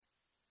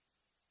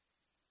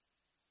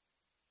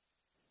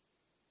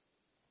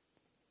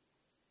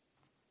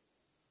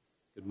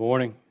Good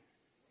morning.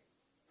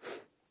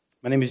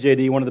 My name is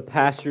JD, one of the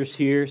pastors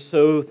here.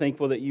 So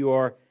thankful that you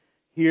are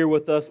here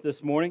with us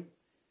this morning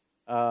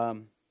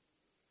in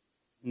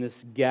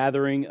this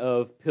gathering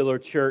of Pillar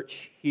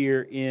Church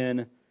here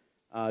in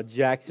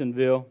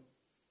Jacksonville.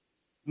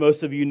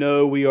 Most of you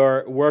know we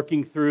are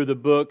working through the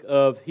book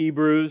of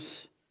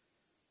Hebrews,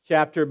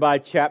 chapter by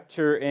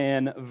chapter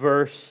and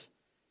verse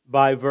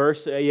by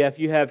verse. If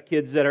you have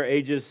kids that are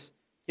ages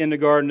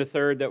kindergarten to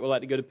third that would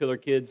like to go to Pillar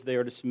Kids, they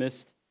are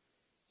dismissed.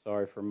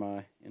 Sorry for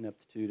my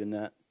ineptitude in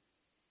that.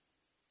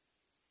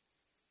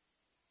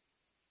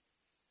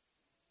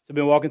 So I've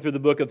been walking through the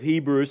book of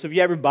Hebrews. So if you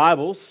have your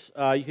Bibles,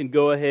 you can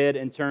go ahead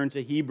and turn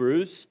to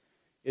Hebrews.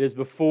 It is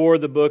before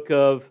the book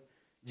of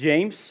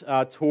James,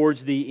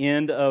 towards the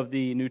end of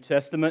the New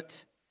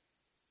Testament.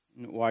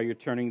 And while you're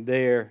turning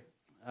there,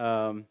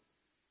 I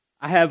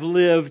have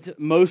lived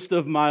most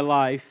of my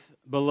life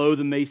below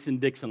the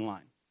Mason-Dixon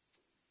line.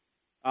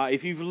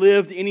 If you've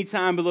lived any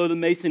time below the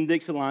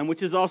Mason-Dixon line,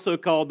 which is also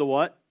called the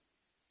what?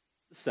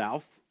 The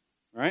South,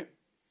 right?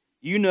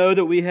 You know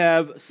that we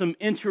have some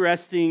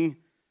interesting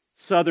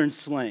Southern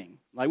slang.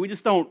 Like, we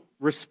just don't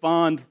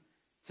respond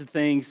to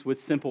things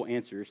with simple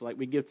answers. Like,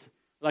 we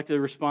like to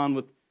respond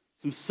with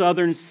some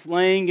Southern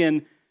slang,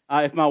 and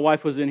if my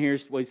wife was in here,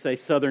 we'd say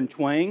Southern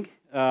twang.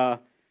 And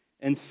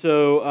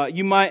so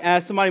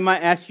somebody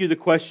might ask you the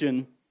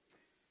question,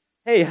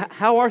 hey,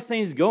 how are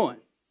things going?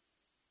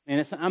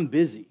 And I'm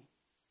busy.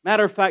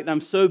 Matter of fact,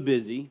 I'm so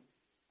busy,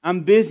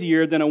 I'm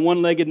busier than a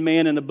one-legged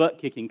man in a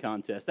butt-kicking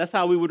contest. That's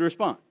how we would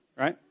respond,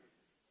 right?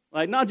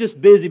 Like, not just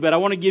busy, but I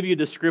want to give you a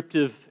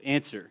descriptive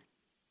answer,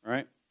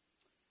 right?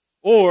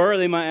 Or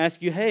they might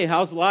ask you, hey,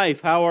 how's life?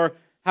 How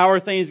are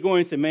things going?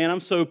 And say, man, I'm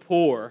so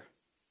poor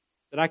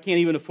that I can't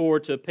even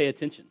afford to pay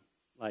attention.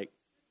 Like,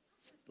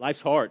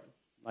 life's hard.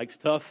 Life's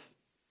tough.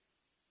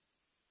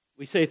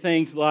 We say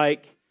things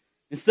like,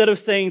 instead of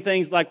saying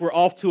things like we're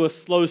off to a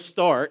slow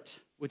start,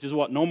 which is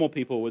what normal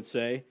people would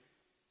say,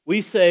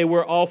 we say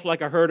we're off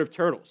like a herd of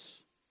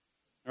turtles.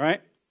 All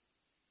right?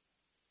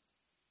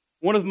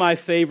 One of my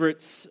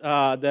favorites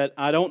that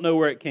I don't know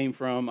where it came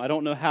from, I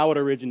don't know how it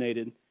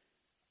originated,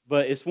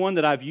 but it's one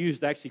that I've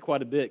used actually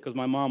quite a bit because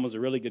my mom was a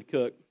really good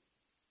cook.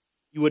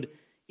 You would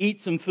eat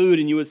some food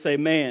and you would say,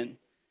 man,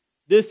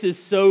 this is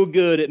so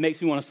good it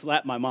makes me want to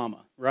slap my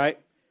mama, right?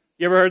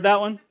 You ever heard that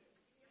one?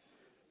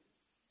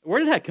 Where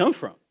did that come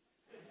from?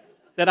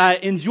 That I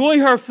enjoy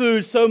her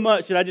food so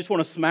much that I just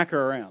want to smack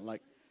her around.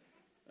 Like,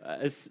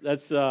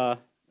 that's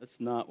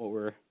not what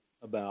we're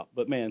about.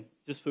 But man,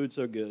 just food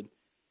so good.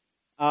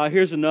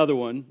 Here's another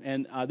one,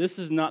 and this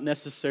is not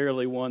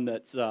necessarily one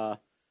that's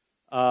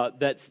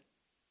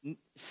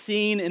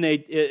seen in a.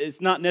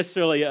 It's not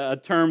necessarily a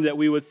term that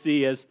we would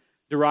see as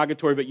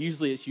derogatory, but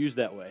usually it's used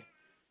that way.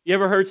 You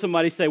ever heard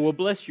somebody say, "Well,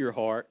 bless your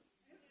heart"?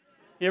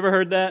 You ever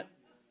heard that?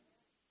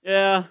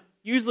 Yeah.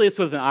 Usually it's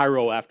with an eye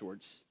roll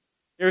afterwards.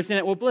 You ever seen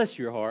that? Well, bless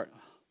your heart.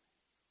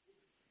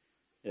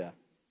 Yeah.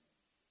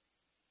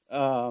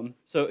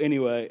 So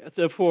anyway,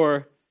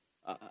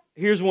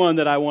 here's one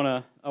that I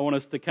want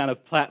us to kind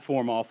of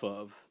platform off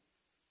of.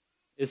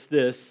 It's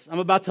this: I'm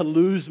about to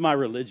lose my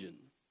religion.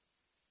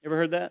 You ever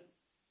heard that?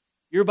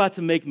 You're about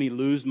to make me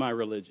lose my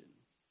religion.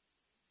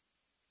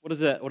 What does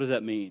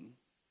that mean?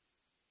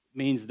 It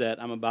means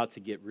that I'm about to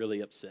get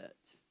really upset.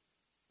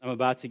 I'm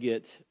about to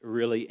get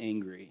really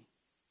angry.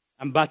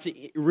 I'm about to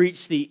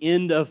reach the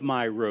end of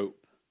my rope.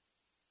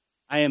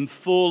 I am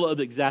full of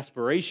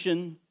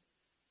exasperation.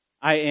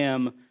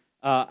 Things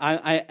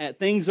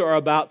are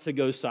about to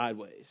go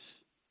sideways.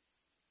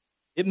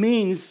 It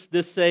means,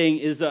 this saying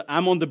is that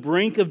I'm on the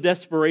brink of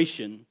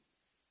desperation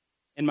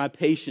and my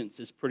patience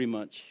is pretty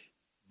much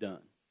done.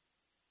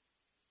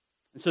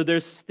 And so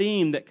there's this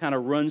theme that kind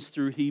of runs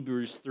through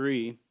Hebrews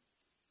 3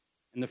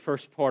 in the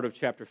first part of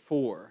chapter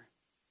 4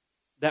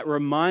 that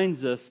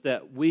reminds us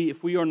that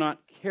if we are not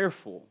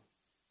careful,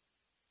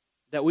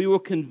 that we will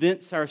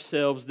convince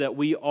ourselves that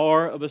we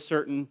are of a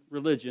certain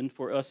religion.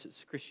 For us,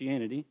 it's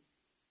Christianity.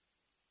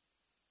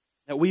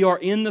 That we are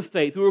in the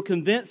faith. We will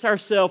convince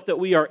ourselves that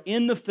we are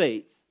in the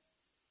faith.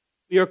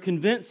 We are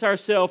convinced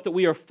ourselves that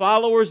we are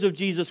followers of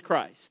Jesus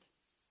Christ.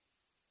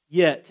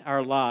 Yet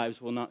our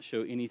lives will not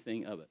show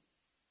anything of it.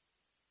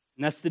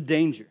 And that's the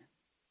danger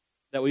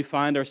that we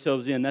find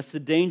ourselves in. That's the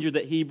danger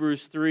that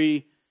Hebrews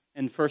 3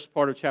 and first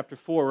part of chapter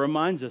 4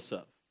 reminds us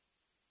of.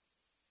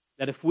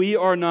 That if we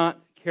are not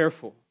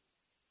careful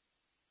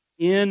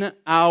in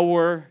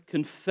our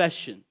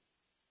confession,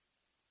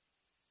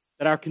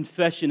 that our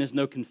confession is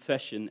no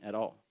confession at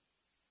all.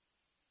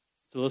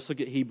 So let's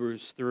look at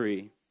Hebrews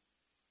 3.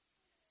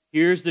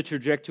 Here's the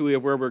trajectory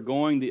of where we're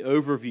going, the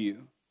overview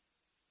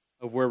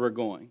of where we're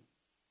going.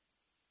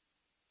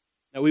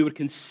 That we would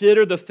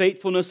consider the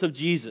faithfulness of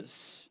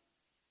Jesus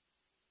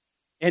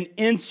and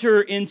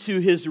enter into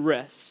His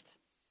rest,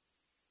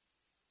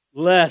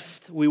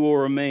 lest we will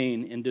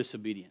remain in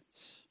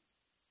disobedience.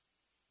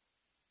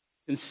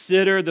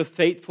 Consider the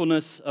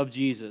faithfulness of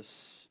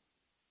Jesus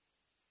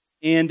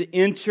and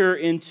enter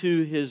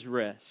into His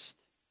rest,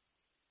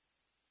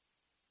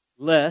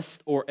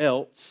 lest or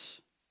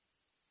else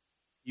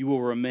you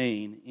will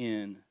remain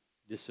in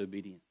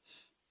disobedience.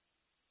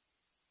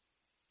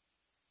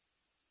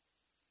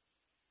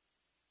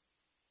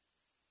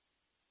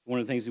 One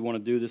of the things we want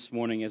to do this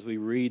morning as we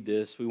read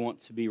this, we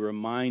want to be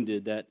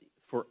reminded that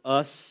for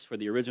us, for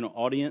the original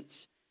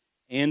audience,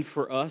 and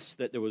for us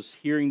that was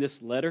hearing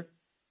this letter,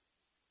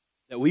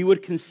 that we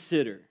would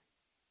consider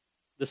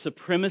the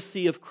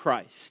supremacy of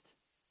Christ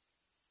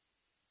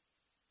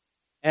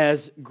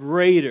as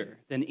greater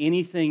than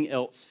anything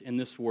else in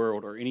this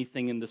world or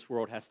anything in this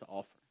world has to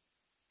offer.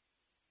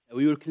 That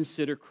we would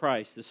consider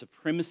Christ, the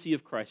supremacy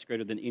of Christ,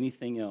 greater than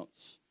anything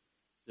else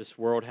this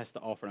world has to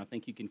offer. And I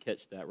think you can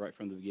catch that right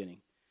from the beginning.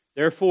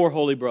 Therefore,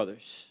 holy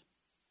brothers,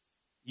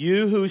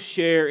 you who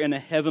share in a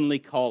heavenly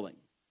calling,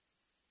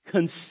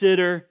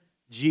 consider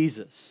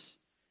Jesus,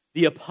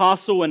 the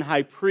apostle and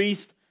high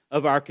priest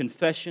of our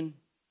confession,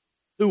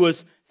 who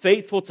was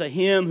faithful to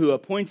him who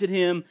appointed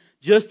him,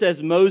 just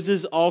as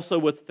Moses also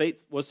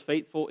was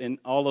faithful in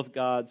all of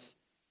God's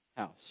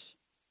house.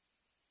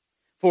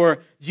 For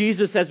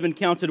Jesus has been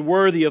counted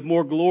worthy of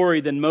more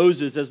glory than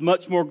Moses, as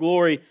much more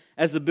glory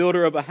as the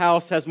builder of a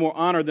house has more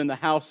honor than the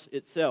house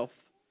itself.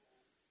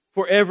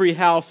 For every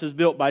house is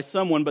built by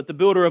someone, but the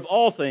builder of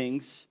all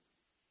things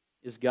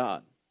is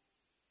God.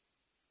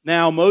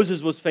 Now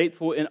Moses was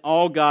faithful in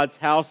all God's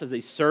house as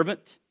a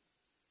servant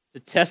to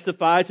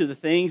testify to the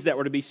things that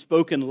were to be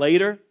spoken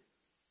later,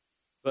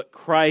 but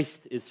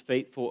Christ is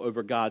faithful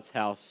over God's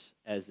house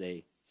as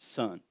a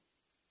son.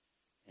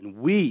 And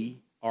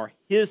we are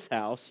his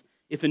house,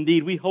 if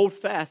indeed we hold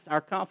fast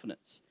our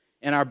confidence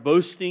and our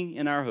boasting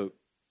in our hope.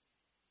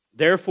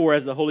 Therefore,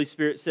 as the Holy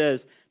Spirit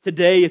says,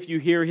 today if you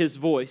hear his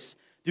voice,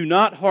 do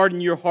not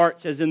harden your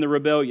hearts as in the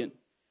rebellion.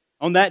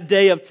 On that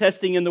day of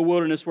testing in the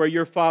wilderness where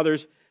your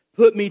fathers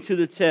put me to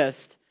the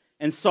test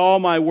and saw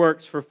my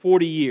works for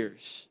 40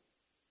 years.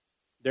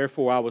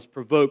 Therefore I was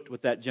provoked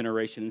with that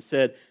generation and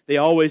said, they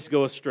always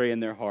go astray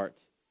in their heart.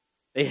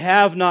 They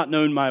have not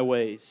known my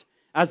ways.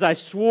 As I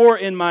swore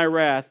in my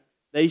wrath,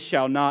 they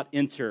shall not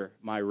enter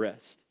my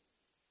rest.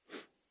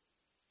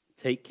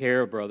 Take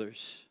care,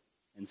 brothers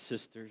and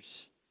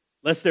sisters,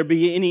 lest there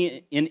be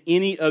in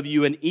any of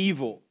you an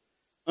evil,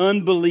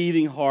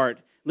 unbelieving heart,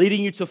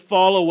 leading you to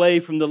fall away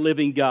from the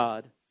living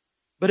God.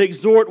 But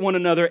exhort one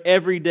another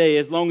every day,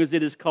 as long as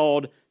it is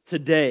called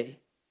today,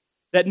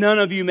 that none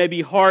of you may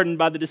be hardened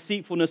by the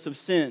deceitfulness of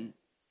sin.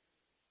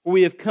 For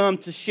we have come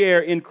to share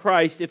in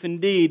Christ, if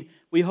indeed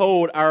we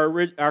hold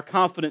our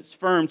confidence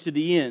firm to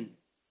the end.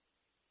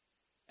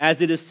 As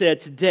it is said,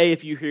 today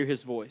if you hear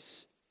his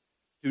voice,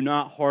 do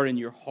not harden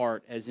your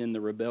heart as in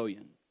the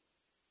rebellion.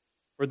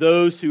 For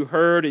those who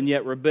heard and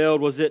yet rebelled,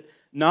 was it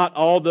not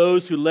all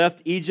those who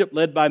left Egypt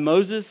led by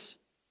Moses?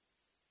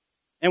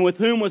 And with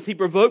whom was he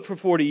provoked for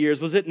 40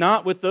 years? Was it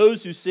not with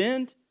those who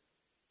sinned,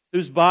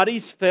 whose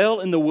bodies fell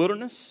in the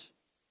wilderness?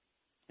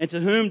 And to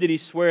whom did he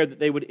swear that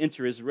they would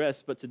enter his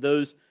rest, but to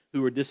those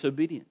who were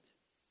disobedient?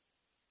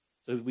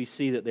 So we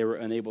see that they were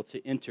unable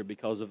to enter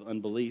because of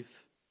unbelief.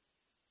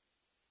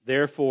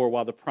 Therefore,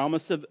 while the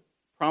promise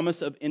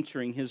of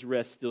entering his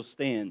rest still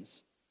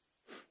stands,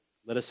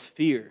 let us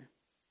fear,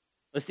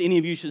 lest any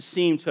of you should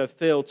seem to have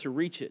failed to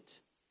reach it.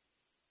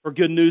 For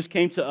good news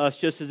came to us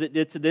just as it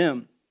did to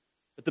them.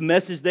 But the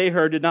message they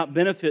heard did not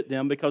benefit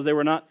them because they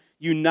were not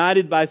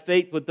united by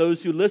faith with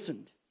those who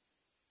listened.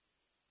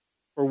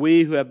 For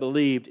we who have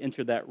believed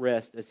enter that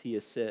rest, as he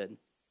has said.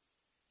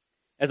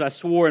 As I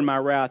swore in my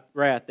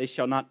wrath, they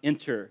shall not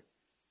enter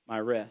my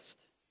rest.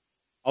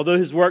 Although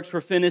his works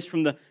were finished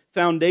from the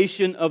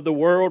foundation of the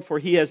world, for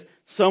he has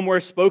somewhere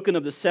spoken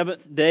of the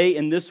seventh day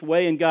in this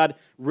way, and God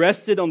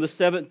rested on the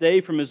seventh day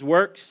from his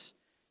works.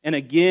 And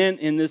again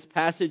in this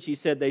passage he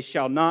said, they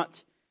shall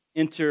not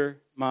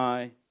enter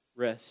my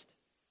rest.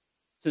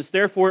 Since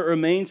therefore it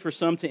remains for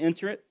some to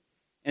enter it,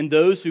 and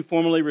those who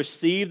formerly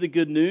received the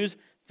good news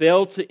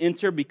failed to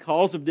enter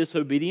because of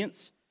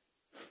disobedience,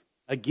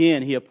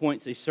 again he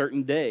appoints a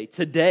certain day,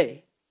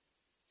 today,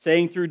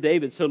 saying through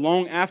David, so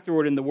long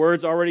afterward in the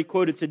words already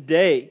quoted,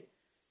 today,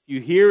 you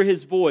hear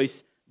his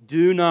voice,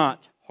 do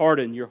not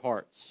harden your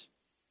hearts.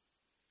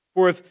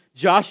 For if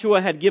Joshua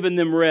had given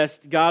them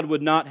rest, God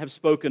would not have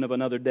spoken of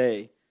another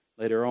day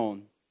later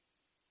on.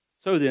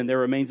 So then, there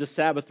remains a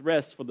Sabbath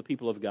rest for the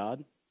people of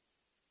God.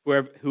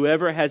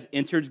 Whoever has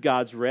entered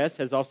God's rest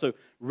has also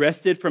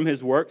rested from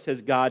his works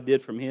as God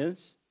did from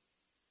his.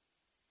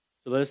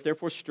 So let us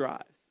therefore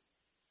strive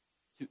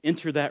to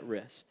enter that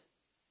rest,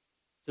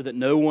 so that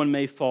no one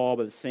may fall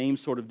by the same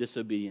sort of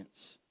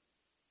disobedience.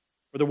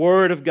 For the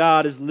word of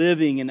God is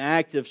living and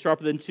active,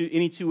 sharper than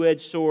any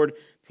two-edged sword,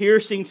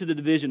 piercing to the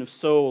division of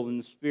soul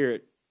and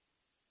spirit,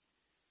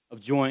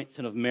 of joints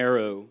and of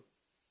marrow,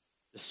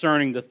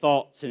 discerning the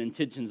thoughts and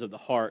intentions of the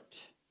heart.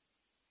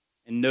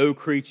 And no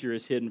creature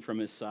is hidden from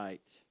his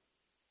sight,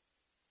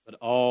 but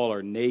all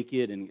are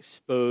naked and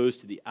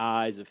exposed to the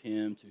eyes of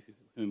him to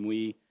whom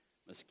we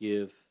must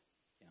give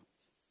account.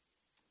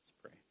 Let's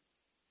pray.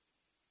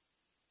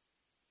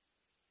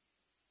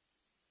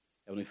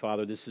 Heavenly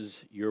Father, this is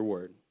your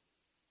word.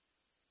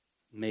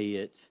 May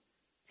it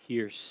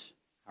pierce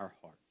our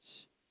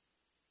hearts.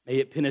 May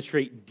it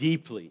penetrate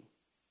deeply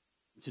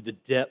into the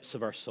depths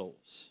of our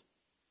souls.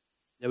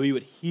 That we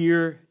would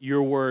hear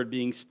your word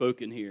being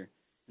spoken here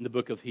in the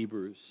book of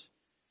Hebrews.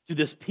 To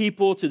this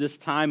people, to this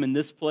time in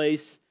this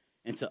place,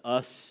 and to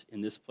us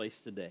in this place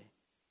today.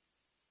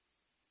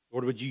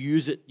 Lord, would you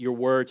use it, your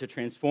word, to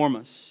transform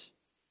us,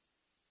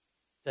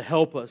 to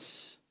help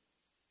us,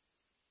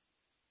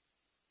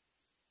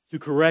 to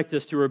correct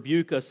us, to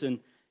rebuke us, and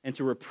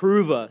to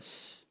reprove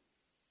us.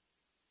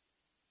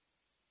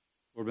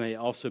 Lord, may it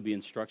also be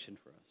instruction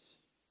for us.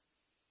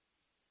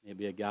 May it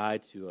be a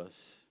guide to us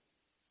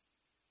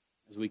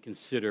as we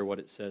consider what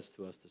it says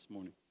to us this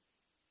morning.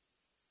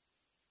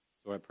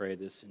 So I pray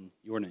this in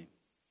your name.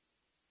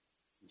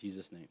 In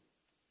Jesus' name,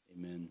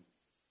 amen.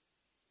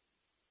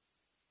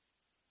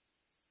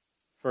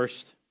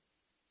 First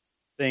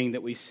thing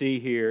that we see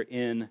here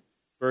in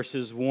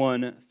verses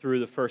 1 through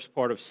the first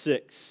part of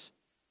 6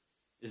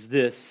 is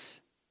this: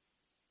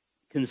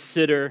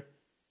 consider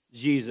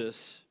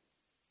Jesus,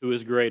 who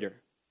is greater.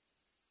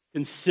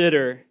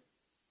 Consider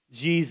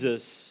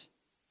Jesus,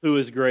 who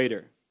is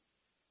greater.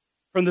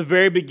 From the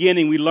very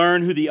beginning, we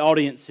learn who the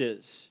audience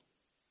is.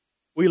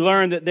 We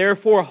learn that,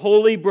 therefore,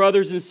 holy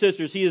brothers and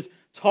sisters, he is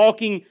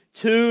talking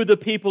to the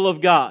people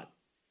of God.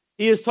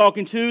 He is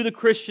talking to the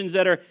Christians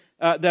that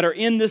are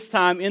in this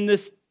time, in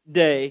this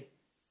day,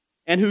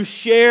 and who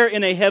share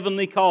in a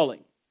heavenly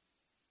calling.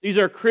 These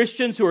are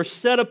Christians who are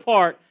set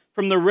apart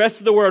from the rest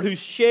of the world, who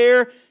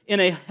share in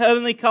a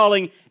heavenly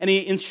calling, and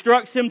he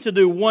instructs him to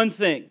do one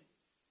thing: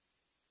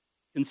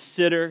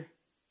 consider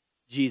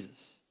Jesus.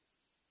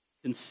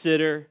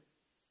 Consider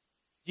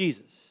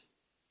Jesus.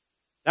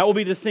 That will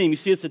be the theme. You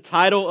see, it's the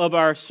title of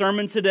our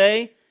sermon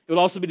today. It will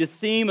also be the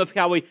theme of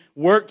how we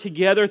work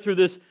together through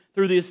this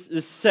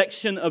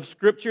section of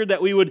Scripture,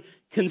 that we would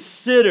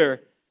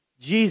consider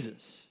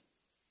Jesus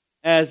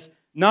as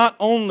not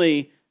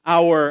only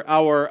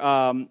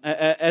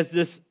as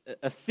this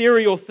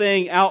ethereal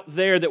thing out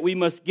there that we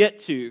must get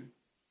to,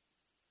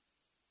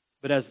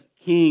 but as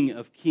King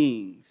of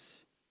kings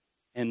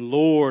and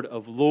Lord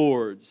of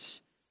lords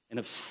and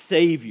of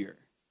Savior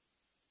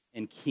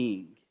and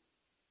King.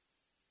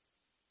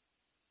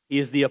 He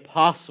is the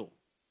apostle.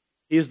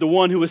 He is the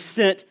one who was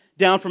sent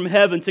down from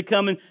heaven to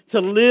come and to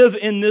live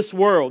in this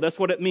world. That's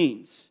what it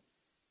means.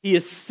 He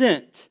is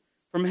sent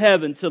from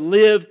heaven to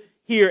live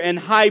here. And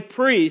high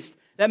priest,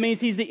 that means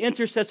he's the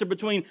intercessor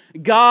between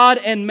God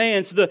and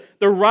man. So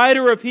the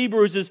writer of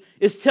Hebrews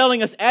is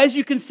telling us, as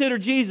you consider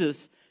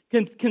Jesus,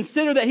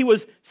 consider that he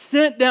was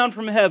sent down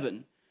from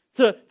heaven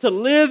to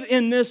live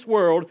in this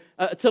world,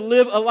 to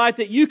live a life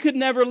that you could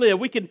never live.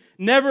 We could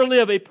never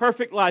live a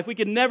perfect life. We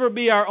could never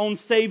be our own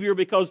Savior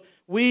because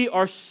we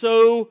are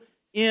so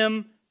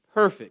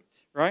imperfect,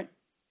 right?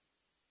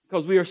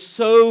 Because we are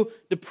so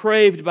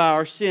depraved by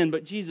our sin,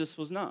 but Jesus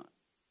was not.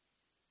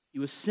 He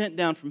was sent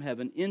down from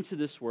heaven into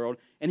this world,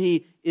 and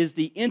he is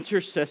the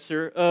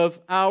intercessor of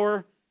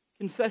our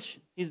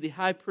confession. He's the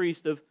high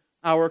priest of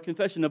our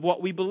confession, of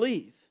what we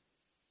believe.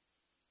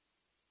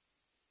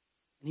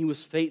 And he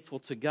was faithful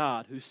to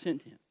God who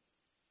sent him.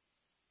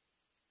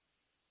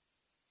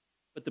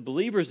 But the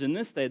believers in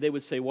this day, they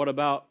would say, what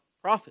about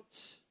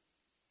prophets?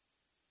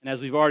 And as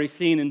we've already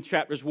seen in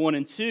chapters 1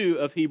 and 2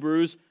 of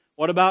Hebrews,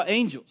 what about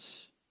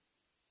angels?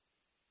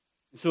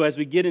 And so as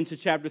we get into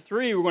chapter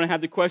 3, we're going to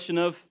have the question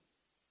of,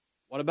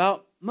 what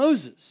about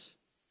Moses?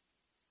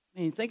 I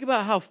mean, think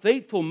about how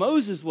faithful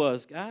Moses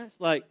was, guys.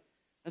 Like,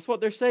 that's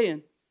what they're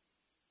saying.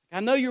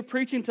 I know you're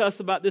preaching to us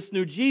about this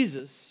new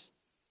Jesus.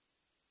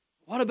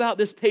 What about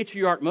this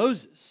patriarch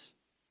Moses?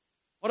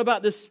 What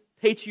about this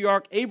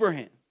patriarch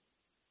Abraham?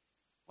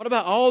 What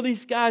about all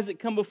these guys that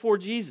come before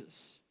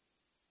Jesus?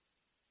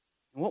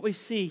 And what we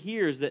see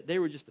here is that they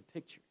were just a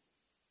picture.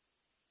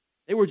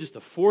 They were just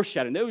a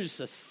foreshadowing. They were just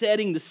a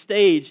setting the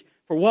stage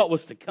for what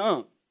was to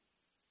come,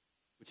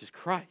 which is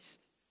Christ.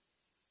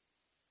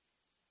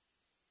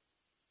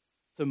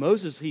 So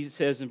Moses, he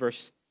says in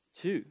verse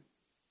 2,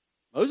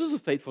 Moses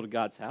was faithful to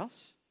God's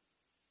house.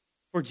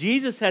 For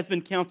Jesus has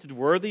been counted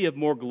worthy of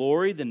more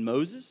glory than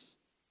Moses.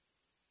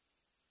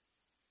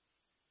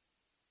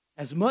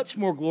 As much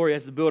more glory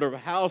as the builder of a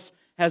house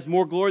has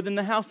more glory than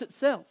the house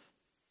itself.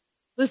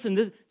 Listen,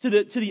 to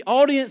the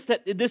audience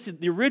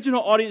the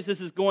original audience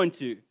this is going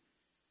to,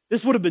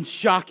 this would have been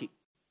shocking.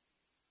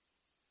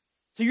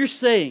 So you're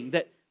saying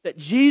that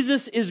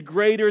Jesus is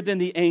greater than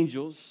the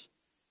angels,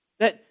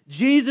 that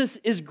Jesus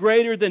is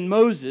greater than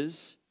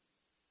Moses,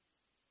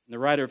 and the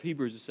writer of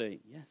Hebrews is saying,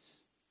 yes.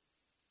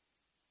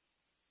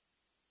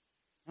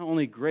 Not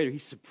only greater,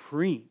 he's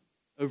supreme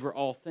over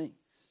all things.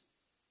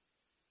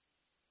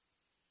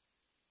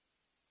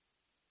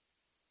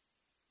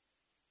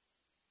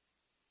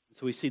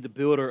 So we see the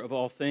builder of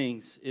all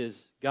things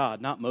is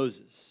God, not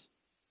Moses.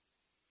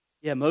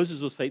 Yeah, Moses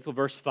was faithful,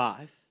 verse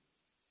 5.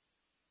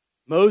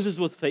 Moses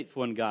was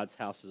faithful in God's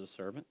house as a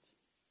servant.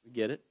 We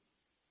get it.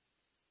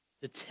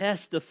 To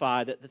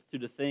testify to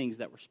the things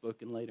that were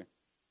spoken later.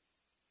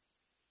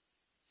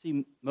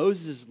 See,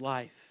 Moses'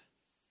 life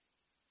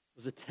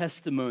was a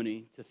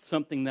testimony to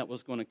something that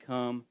was going to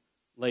come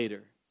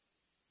later.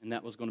 And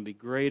that was going to be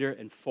greater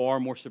and far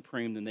more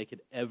supreme than they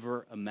could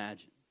ever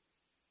imagine.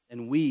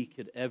 And we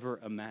could ever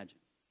imagine.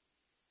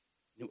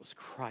 And it was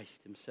Christ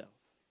himself.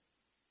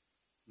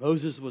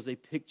 Moses was a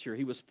picture.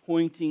 He was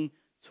pointing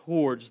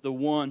towards the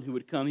one who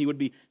would come. He would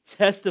be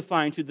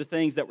testifying to the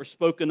things that were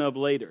spoken of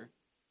later.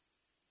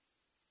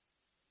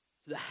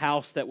 To the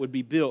house that would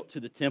be built,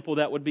 to the temple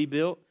that would be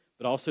built,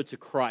 but also to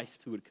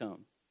Christ who would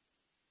come.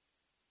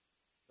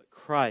 But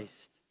Christ,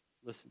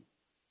 listen,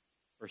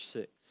 verse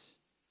 6,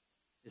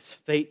 is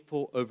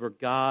faithful over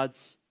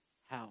God's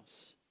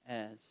house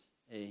as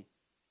a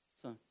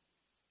son.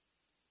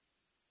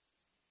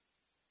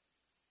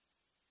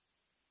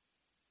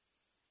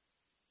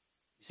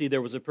 You see,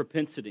 there was a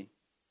propensity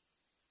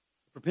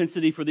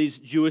for these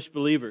Jewish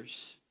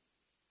believers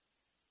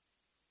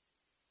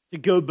to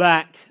go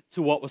back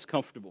to what was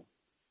comfortable,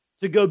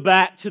 to go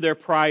back to their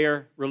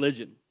prior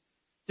religion,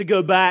 to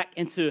go back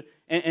and to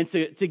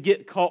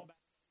get caught back.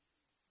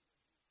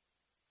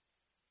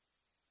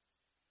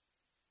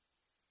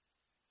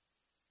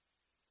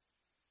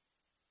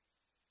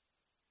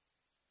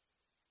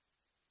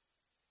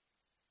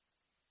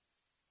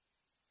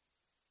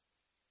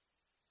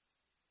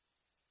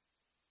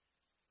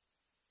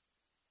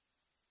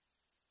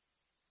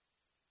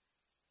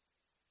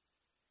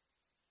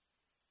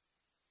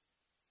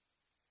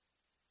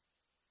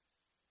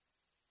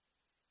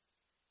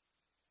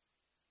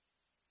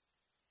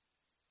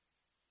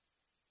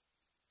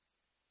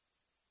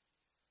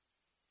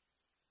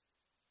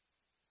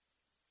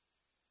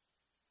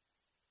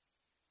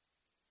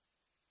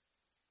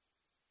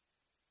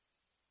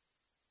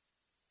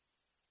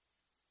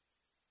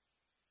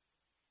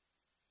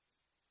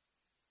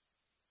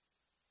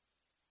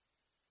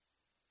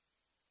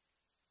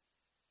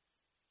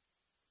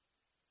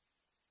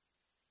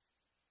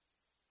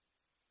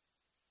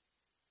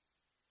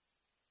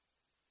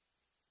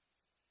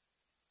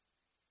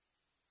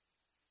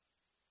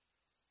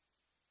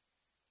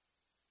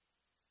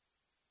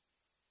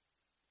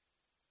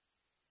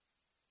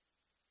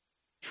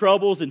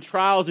 Troubles and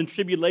trials and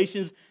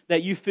tribulations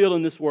that you feel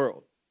in this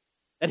world.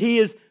 That He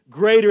is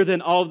greater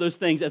than all of those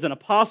things. As an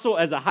apostle,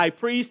 as a high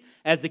priest,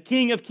 as the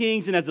King of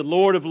kings, and as the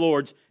Lord of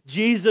lords,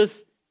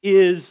 Jesus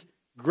is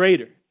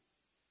greater.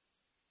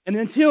 And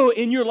until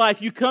in your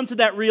life you come to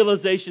that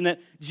realization that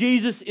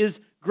Jesus is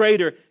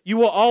greater, you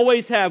will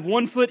always have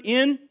one foot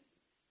in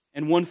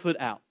and one foot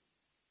out.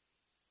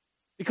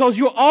 Because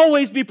you'll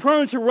always be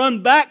prone to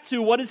run back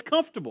to what is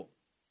comfortable.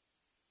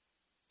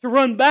 To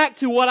run back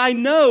to what I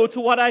know, to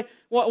what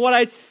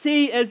I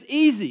see as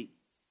easy.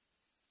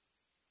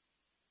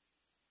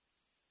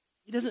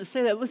 He doesn't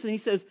say that. Listen, he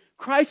says,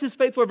 Christ is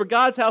faithful over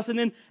God's house. And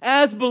then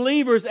as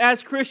believers,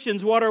 as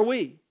Christians, what are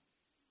we?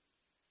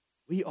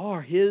 We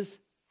are His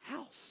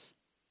house.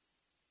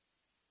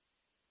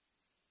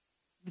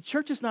 The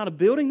church is not a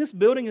building. This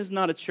building is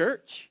not a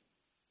church.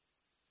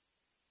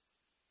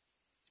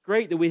 It's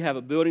great that we have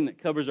a building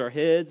that covers our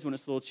heads when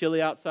it's a little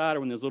chilly outside or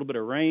when there's a little bit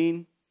of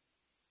rain.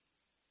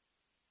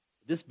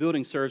 This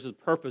building serves as a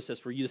purpose as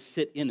for you to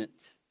sit in it.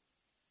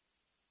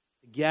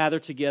 To gather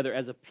together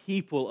as a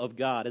people of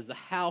God, as the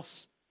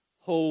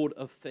household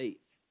of faith.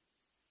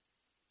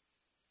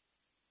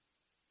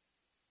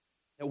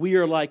 That we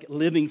are like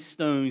living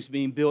stones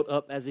being built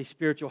up as a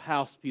spiritual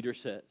house, Peter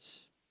says.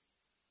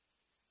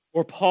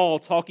 Or Paul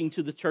talking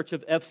to the church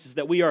of Ephesus,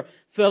 that we are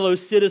fellow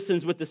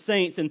citizens with the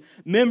saints and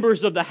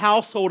members of the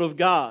household of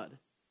God.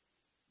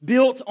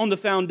 Built on the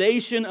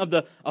foundation of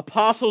the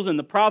apostles and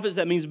the prophets.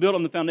 That means built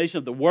on the foundation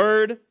of the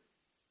Word. And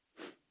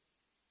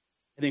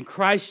then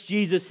Christ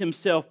Jesus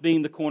Himself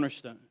being the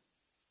cornerstone.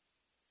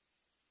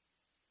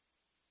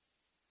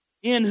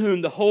 In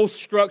whom the whole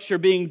structure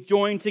being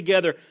joined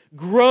together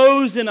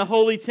grows in a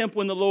holy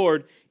temple in the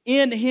Lord.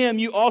 In Him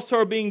you also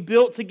are being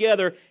built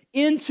together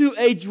into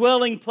a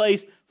dwelling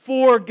place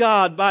for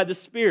God by the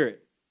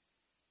Spirit.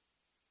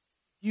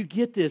 You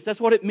get this?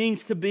 That's what it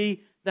means to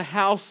be the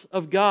house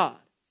of God.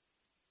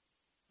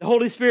 The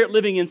Holy Spirit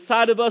living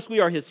inside of us, we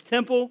are His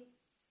temple.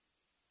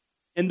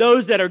 And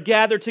those that are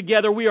gathered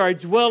together, we are a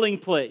dwelling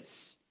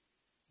place.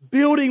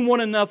 Building one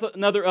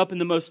another up in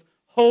the most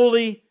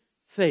holy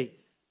faith.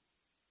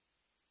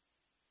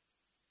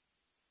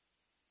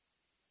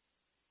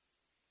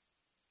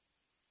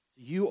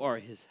 You are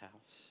His house.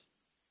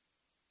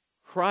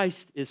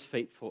 Christ is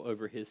faithful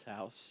over His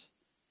house.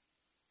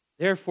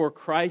 Therefore,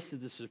 Christ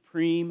is the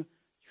supreme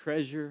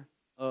treasure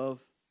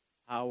of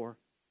our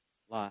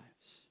lives.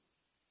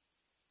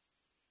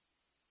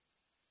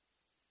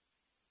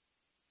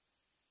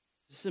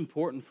 It's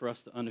important for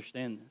us to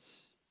understand this.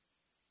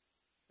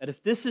 That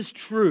if this is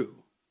true,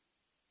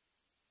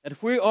 that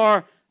if we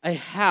are a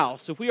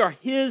house, if we are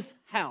His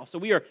house,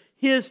 if we are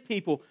His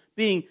people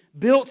being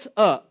built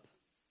up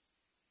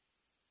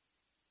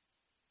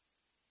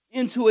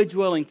into a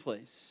dwelling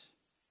place,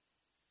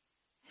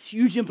 it's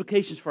huge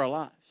implications for our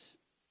lives.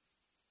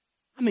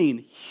 I mean,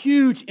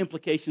 huge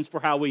implications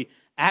for how we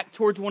act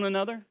towards one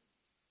another,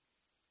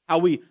 how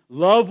we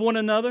love one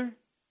another,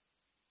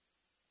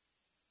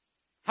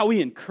 how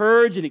we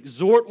encourage and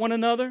exhort one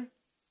another.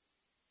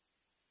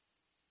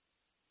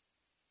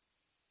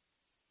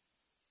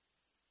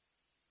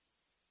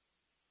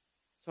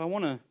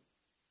 So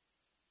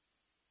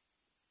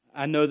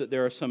I know that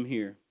there are some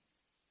here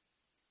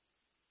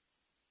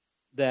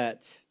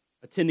that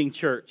attending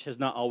church has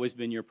not always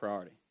been your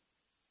priority.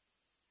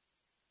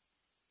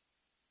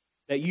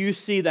 That you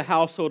see the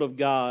household of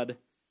God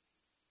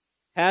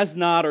has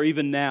not, or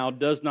even now,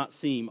 does not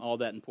seem all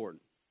that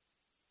important.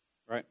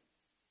 Right?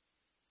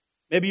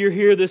 Maybe you're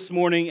here this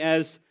morning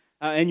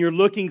and you're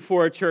looking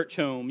for a church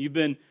home. You've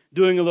been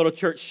doing a little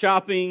church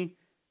shopping.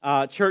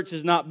 Church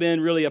has not been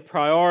really a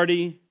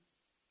priority.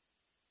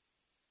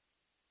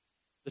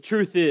 The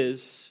truth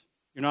is,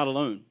 you're not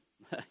alone.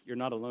 You're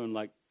not alone.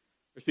 Like,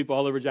 there's people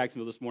all over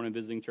Jacksonville this morning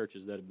visiting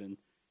churches that have been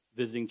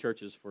visiting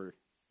churches for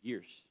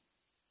years.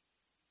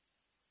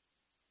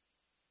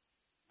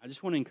 I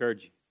just want to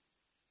encourage you.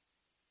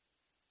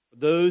 For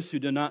those who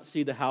do not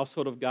see the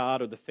household of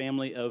God or the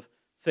family of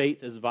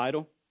faith as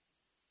vital,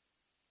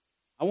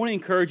 I want to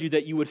encourage you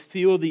that you would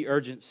feel the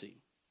urgency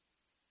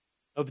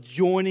of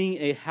joining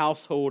a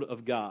household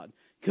of God.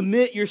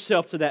 Commit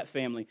yourself to that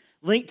family.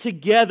 Link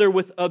together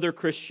with other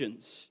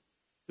Christians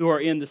who are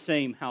in the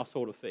same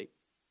household of faith.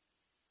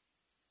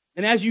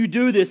 And as you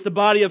do this, the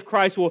body of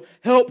Christ will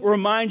help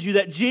remind you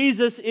that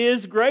Jesus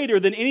is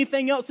greater than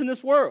anything else in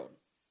this world.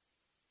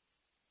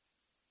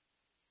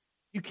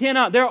 You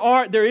cannot,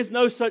 there is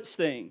no such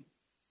thing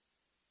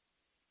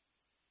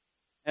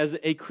as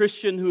a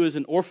Christian who is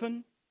an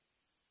orphan,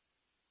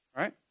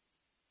 right?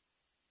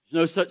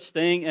 There's no such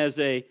thing as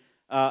a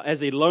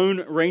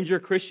Lone Ranger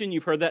Christian.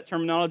 You've heard that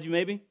terminology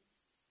maybe.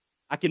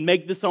 I can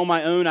make this on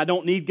my own. I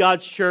don't need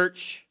God's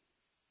church.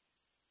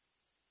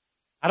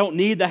 I don't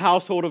need the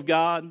household of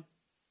God. I'm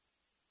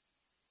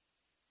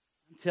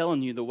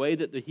telling you, the way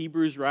that the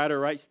Hebrews writer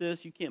writes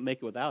this, you can't make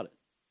it without it.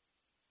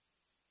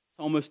 It's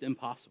almost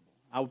impossible.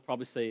 I would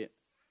probably say it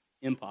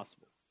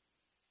impossible.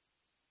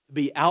 To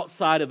be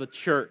outside of a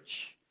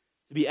church,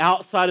 to be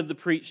outside of the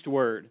preached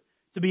word,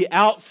 to be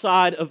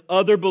outside of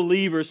other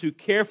believers who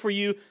care for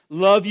you,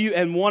 love you,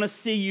 and want to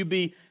see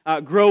you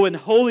grow in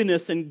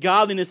holiness and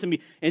godliness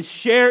and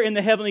share in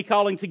the heavenly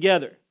calling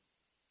together.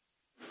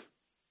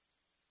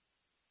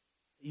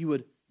 You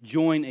would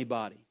join a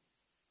body.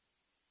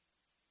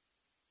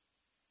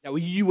 That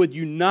you would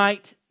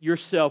unite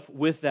yourself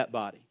with that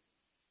body.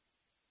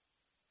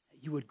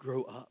 That you would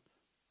grow up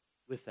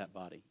with that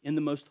body in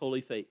the most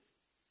holy faith.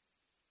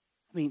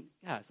 I mean,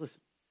 guys, listen.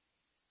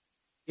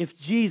 If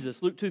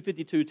Jesus, Luke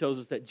 2:52 tells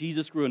us that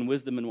Jesus grew in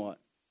wisdom and what?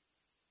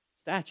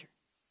 Stature.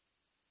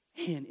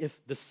 And if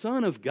the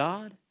Son of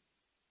God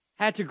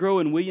had to grow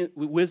in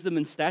wisdom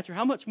and stature,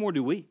 how much more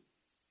do we?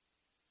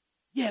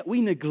 Yet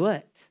we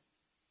neglect.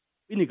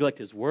 We neglect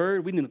His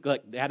Word. We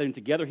neglect gathering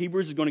together.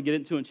 Hebrews is going to get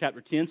into in chapter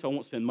 10, so I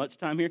won't spend much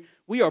time here.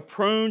 We are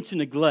prone to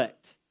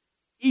neglect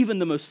even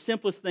the most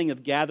simplest thing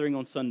of gathering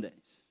on Sundays.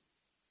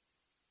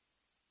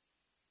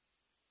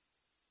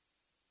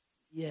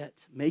 Yet,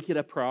 make it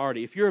a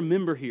priority. If you're a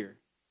member here,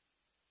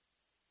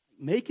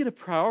 make it a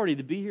priority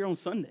to be here on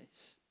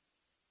Sundays.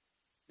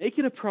 Make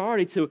it a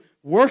priority to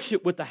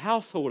worship with the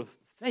household of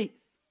faith.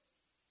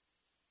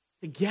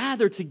 To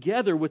gather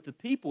together with the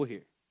people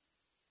here.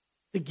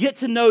 To get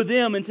to know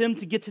them and them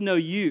to get to know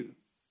you.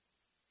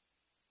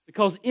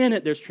 Because in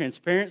it there's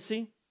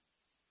transparency.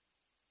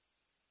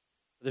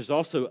 There's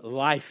also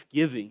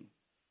life-giving.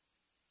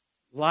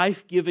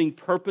 Life-giving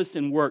purpose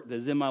and work that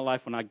is in my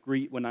life when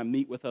I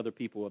meet with other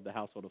people of the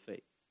household of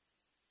faith.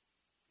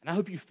 And I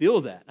hope you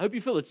feel that. I hope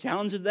you feel the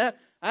challenge of that.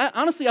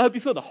 Honestly, I hope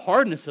you feel the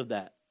hardness of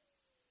that.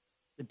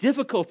 The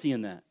difficulty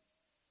in that.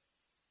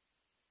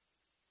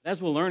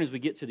 As we'll learn as we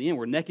get to the end,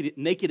 we're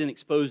naked and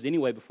exposed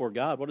anyway before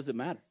God. What does it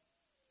matter?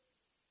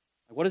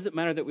 What does it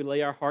matter that we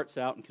lay our hearts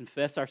out and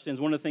confess our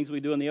sins? One of the things we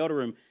do in the elder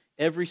room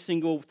every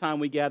single time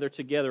we gather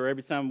together,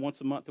 every time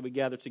once a month that we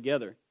gather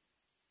together,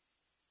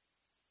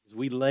 is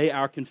we lay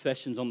our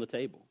confessions on the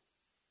table.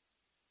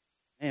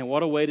 Man,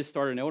 what a way to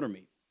start an elder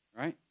meeting,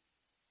 right?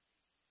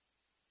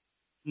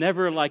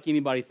 Never like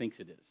anybody thinks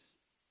it is.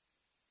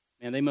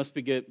 Man, they must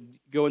be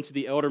going to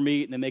the elder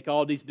meet and they make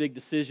all these big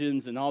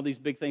decisions and all these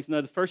big things.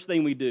 No, the first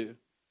thing we do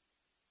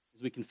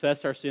is we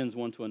confess our sins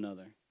one to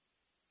another.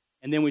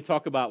 And then we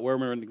talk about where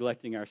we're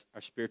neglecting our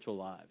spiritual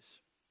lives,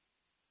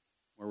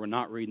 where we're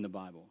not reading the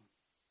Bible.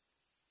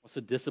 What's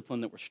a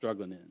discipline that we're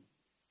struggling in?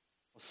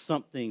 What's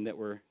something that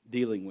we're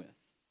dealing with?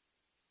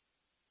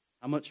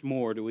 How much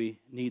more do we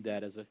need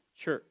that as a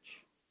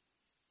church?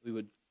 We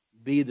would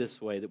be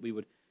this way,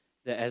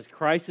 that as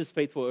Christ is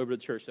faithful over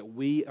the church, that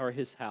we are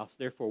His house.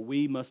 Therefore,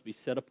 we must be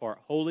set apart,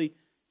 holy,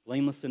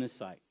 blameless in His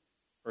sight.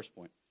 First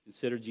point,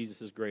 consider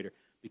Jesus as greater.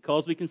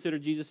 Because we consider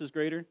Jesus as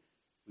greater,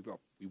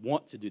 we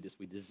want to do this.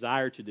 We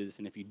desire to do this.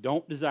 And if you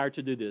don't desire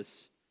to do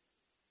this,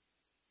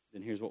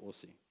 then here's what we'll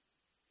see.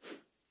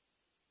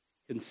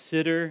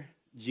 Consider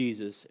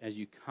Jesus as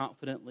you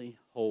confidently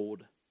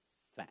hold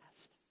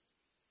fast.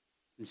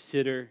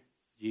 Consider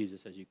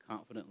Jesus as you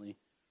confidently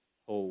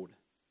hold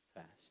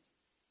fast.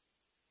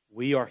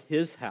 We are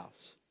His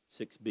house,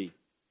 6b.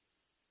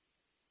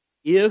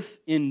 If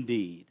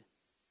indeed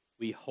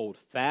we hold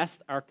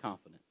fast our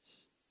confidence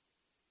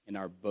and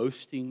our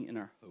boasting in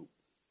our hope.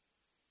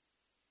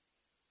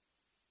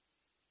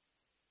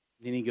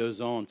 Then he goes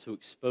on to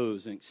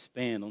expose and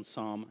expand on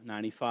Psalm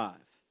 95.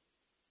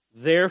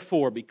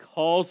 Therefore,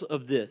 because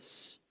of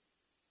this,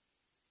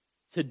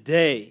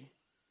 today,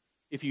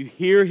 if you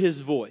hear his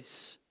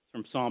voice,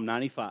 from Psalm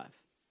 95,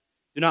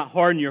 do not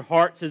harden your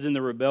hearts as in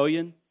the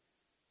rebellion.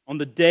 On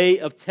the day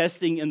of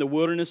testing in the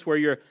wilderness where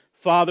your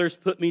fathers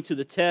put me to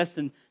the test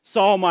and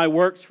saw my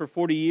works for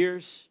 40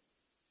 years.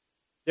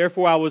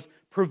 Therefore I was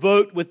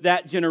provoked with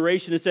that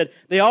generation and said,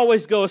 they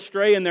always go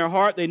astray in their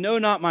heart. They know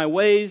not my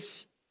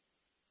ways.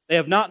 They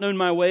have not known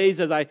my ways.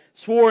 As I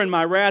swore in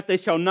my wrath, they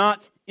shall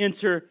not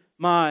enter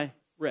my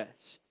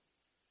rest.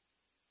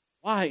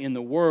 Why in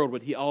the world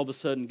would he all of a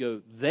sudden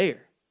go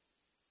there?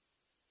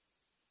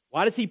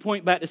 Why does he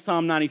point back to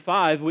Psalm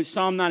 95, which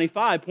Psalm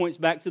 95 points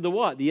back to the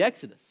what? The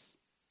Exodus.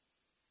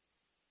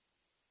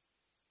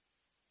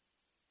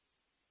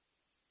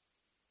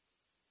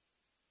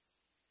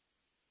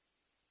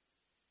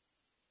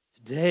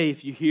 Today,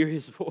 if you hear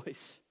his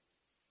voice,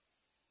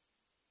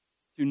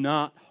 do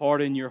not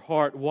harden your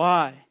heart.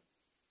 Why?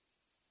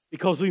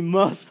 Because we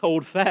must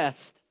hold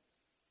fast.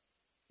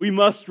 We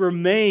must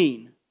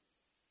remain.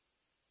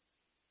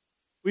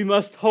 We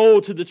must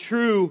hold to the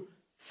true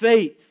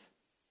faith.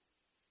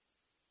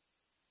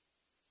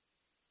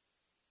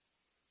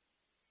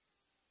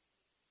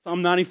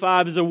 Psalm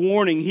 95 is a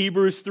warning.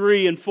 Hebrews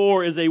 3 and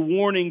 4 is a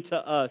warning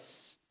to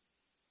us.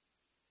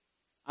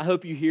 I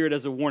hope you hear it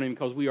as a warning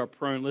because we are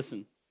prone.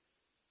 Listen,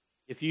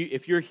 if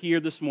you're here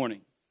this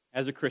morning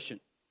as a Christian,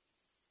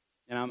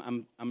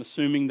 and I'm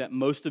assuming that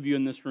most of you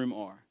in this room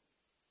are,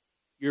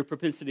 your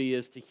propensity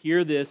is to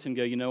hear this and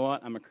go, you know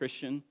what, I'm a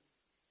Christian.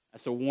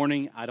 That's a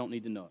warning. I don't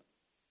need to know it.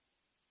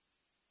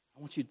 I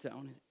want you to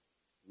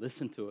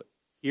listen to it,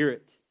 hear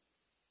it,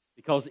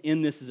 because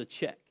in this is a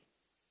check.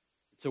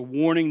 It's a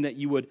warning that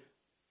you would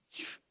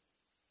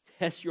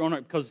test your own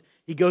heart, because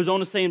he goes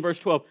on to say in verse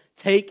 12,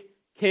 take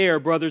care,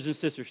 brothers and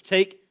sisters,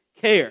 take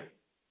care,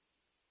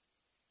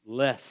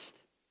 lest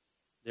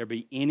there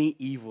be any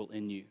evil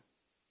in you,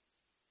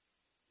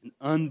 an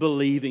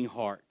unbelieving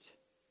heart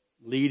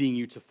leading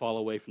you to fall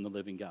away from the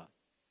living God.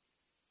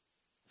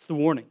 That's the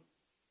warning.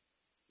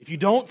 If you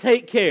don't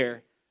take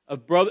care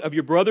of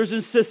your brothers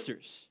and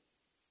sisters,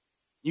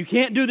 you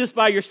can't do this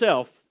by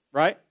yourself,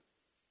 right?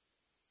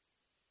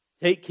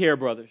 Take care,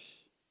 brothers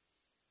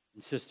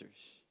and sisters,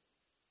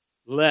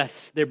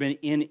 lest there be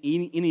in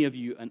any of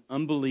you an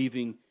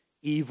unbelieving,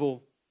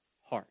 evil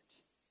heart,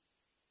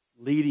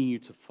 leading you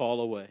to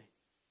fall away.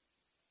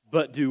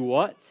 But do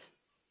what?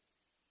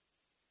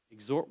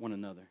 Exhort one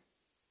another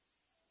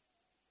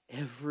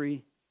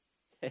every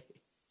day.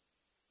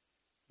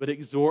 But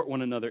exhort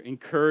one another,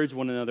 encourage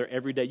one another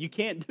every day. You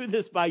can't do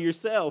this by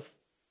yourself.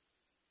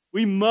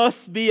 We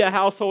must be a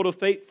household of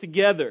faith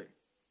together.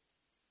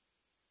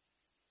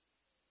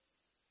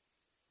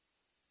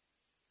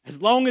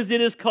 As long as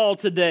it is called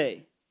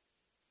today,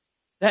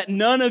 that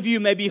none of you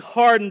may be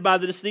hardened by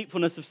the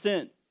deceitfulness of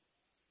sin.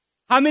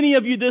 How many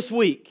of you this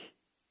week,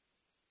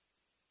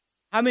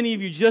 how many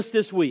of you just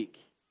this week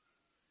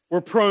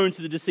were prone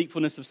to the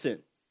deceitfulness of sin?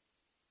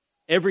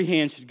 Every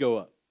hand should go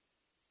up.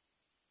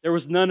 There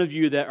was none of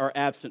you that are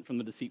absent from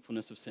the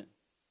deceitfulness of sin.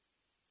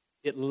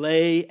 It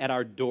lay at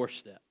our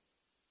doorstep,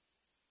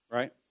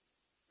 right?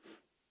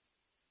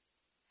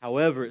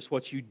 However, it's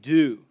what you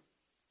do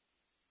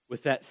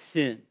with that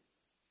sin.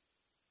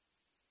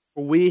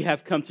 For we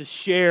have come to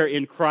share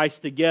in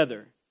Christ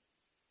together,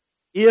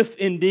 if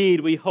indeed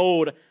we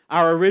hold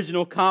our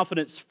original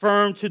confidence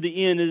firm to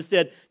the end.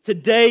 Instead,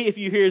 today, if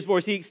you hear his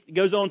voice, he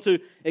goes on to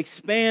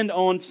expand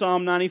on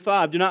Psalm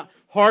 95. Do not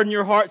harden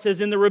your hearts as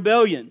in the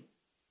rebellion.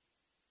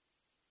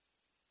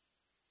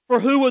 For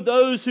who were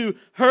those who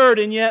heard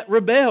and yet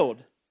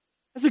rebelled?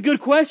 That's a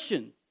good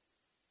question.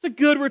 It's a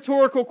good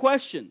rhetorical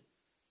question.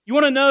 You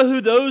want to know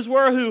who those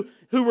were who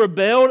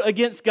rebelled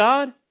against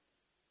God?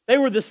 They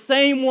were the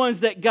same ones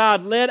that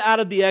God led out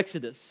of the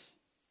Exodus.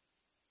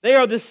 They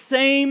are the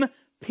same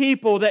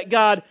people that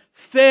God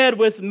fed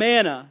with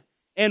manna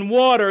and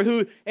water,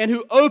 who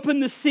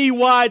opened the sea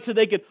wide so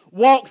they could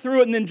walk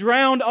through it and then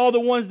drowned all the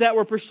ones that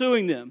were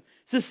pursuing them.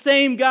 It's the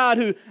same God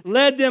who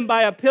led them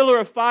by a pillar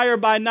of fire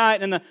by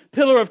night and a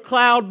pillar of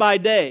cloud by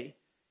day.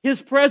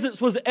 His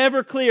presence was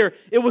ever clear.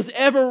 It was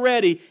ever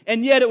ready.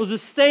 And yet it was the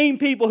same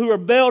people who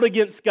rebelled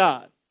against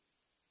God.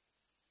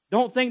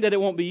 Don't think that it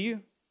won't be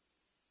you.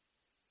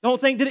 Don't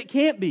think that it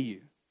can't be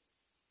you.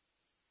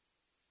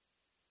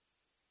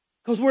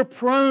 Because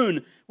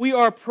we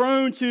are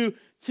prone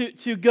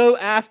to go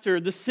after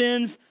the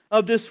sins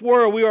of this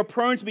world. We are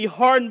prone to be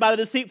hardened by the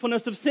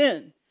deceitfulness of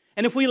sin.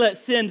 And if we let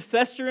sin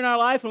fester in our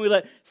life and we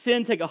let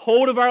sin take a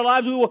hold of our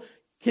lives, we will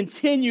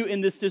continue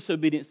in this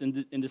disobedience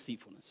and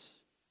deceitfulness.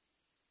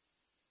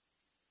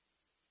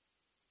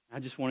 I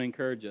just want to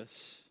encourage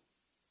us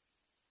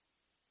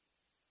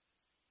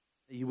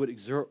that you would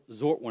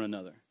exhort one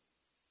another.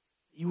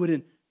 You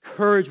would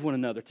encourage one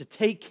another to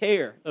take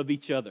care of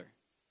each other.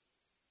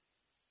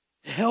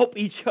 To help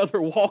each other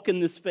walk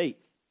in this faith.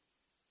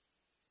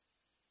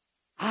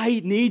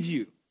 I need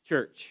you,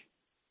 church.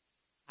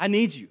 I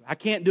need you. I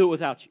can't do it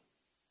without you.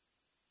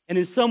 And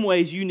in some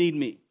ways, you need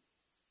me.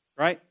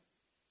 right?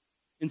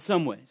 In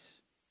some ways.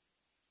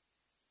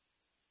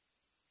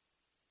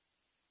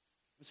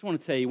 I just want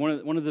to tell you,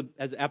 one of the,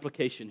 as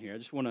application here,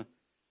 one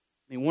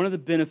of the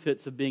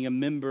benefits of being a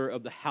member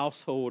of the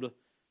household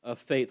of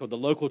faith or the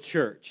local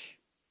church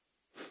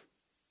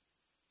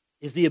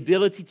is the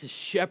ability to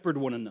shepherd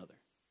one another.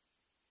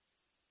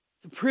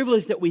 It's a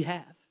privilege that we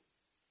have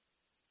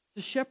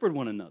to shepherd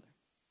one another,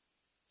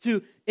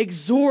 to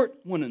exhort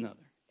one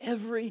another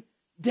every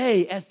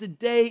day, as the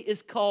day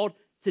is called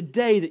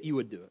today, that you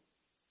would do it.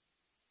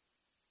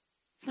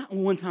 It's not a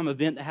one-time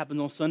event that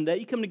happens on Sunday.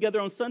 You come together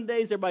on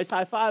Sundays, everybody's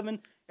high-fiving,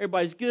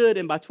 everybody's good,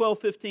 and by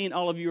 12:15,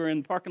 all of you are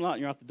in the parking lot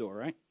and you're out the door,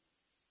 right?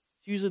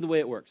 It's usually the way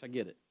it works. I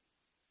get it.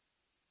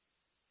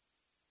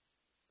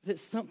 But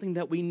it's something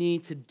that we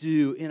need to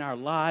do in our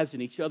lives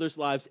and each other's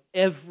lives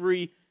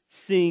every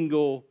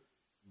single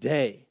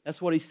day.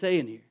 That's what he's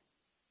saying here.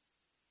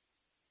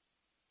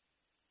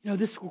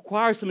 This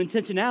requires some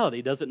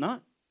intentionality, does it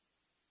not?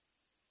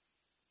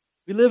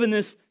 We live in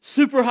this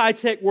super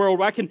high-tech world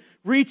where I can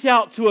reach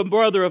out to a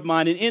brother of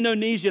mine in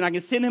Indonesia and I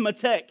can send him a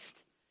text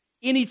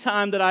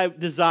anytime that I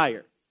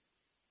desire.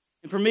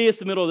 And for me, it's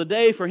the middle of the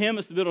day. For him,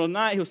 it's the middle of the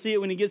night. He'll see it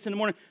when he gets in the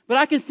morning. But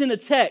I can send a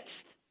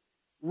text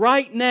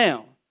right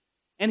now,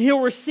 and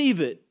he'll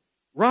receive it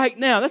right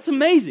now. That's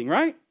amazing,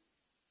 right?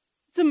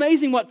 It's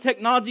amazing what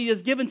technology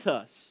has given to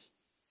us.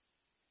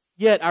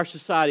 Yet our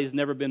society has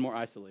never been more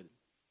isolated.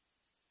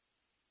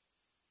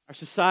 Our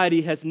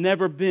society has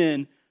never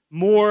been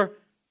more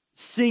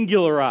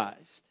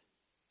singularized.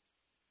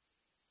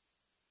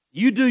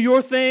 You do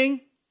your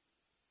thing,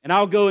 and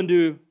I'll go and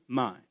do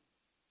mine.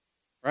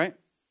 Right?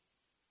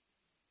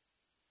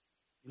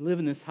 We live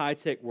in this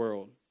high-tech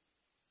world,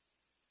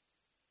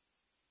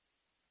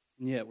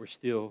 and yet we're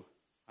still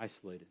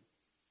isolated.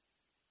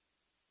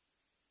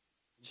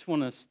 I just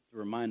want us to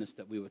remind us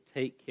that we would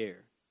take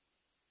care,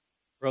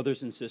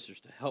 brothers and sisters,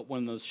 to help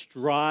one another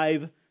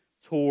strive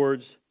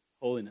towards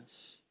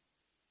holiness.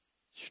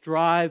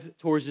 Strive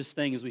towards this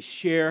thing as we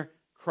share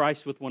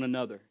Christ with one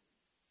another.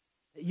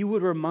 That you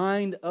would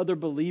remind other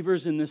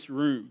believers in this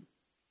room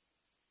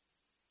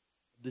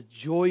of the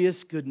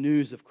joyous good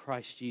news of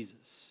Christ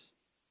Jesus.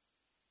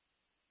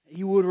 That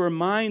you would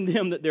remind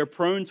them that they're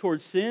prone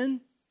towards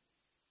sin,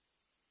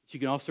 but you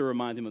can also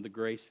remind them of the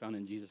grace found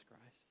in Jesus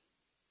Christ.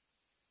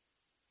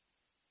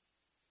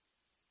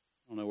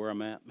 I don't know where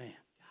I'm at. Man, gosh.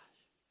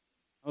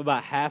 I'm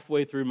about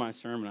halfway through my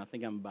sermon. I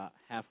think I'm about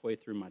halfway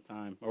through my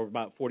time, or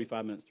about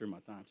 45 minutes through my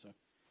time, so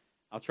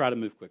I'll try to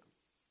move quickly.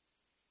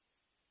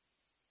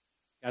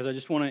 Guys, I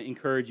just want to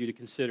encourage you to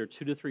consider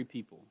 2 to 3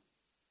 people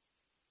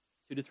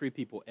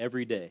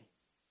every day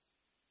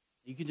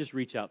you can just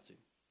reach out to.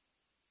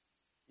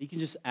 You can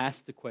just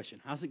ask the question,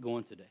 how's it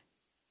going today?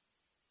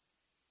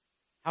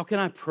 How can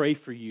I pray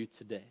for you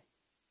today?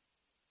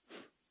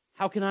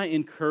 How can I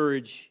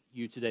encourage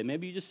you today?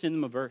 Maybe you just send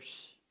them a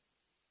verse.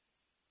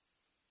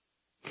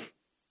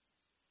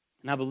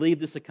 And I believe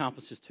this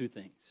accomplishes 2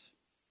 things.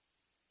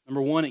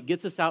 Number 1, it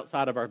gets us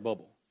outside of our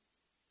bubble.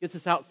 It gets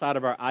us outside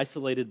of our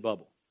isolated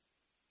bubble.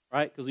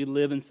 Right? Because we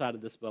live inside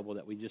of this bubble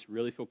that we just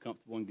really feel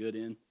comfortable and good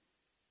in.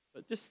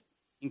 But just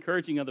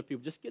encouraging other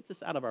people just gets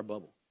us out of our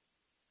bubble.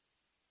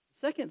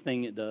 The second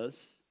thing it does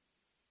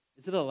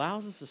is it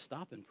allows us to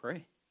stop and pray.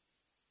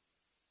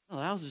 It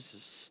allows us to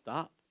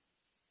stop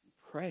and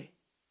pray.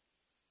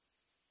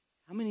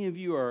 How many of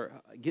you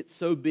get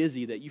so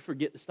busy that you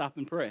forget to stop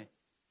and pray?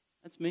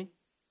 That's me.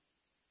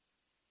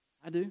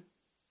 I do.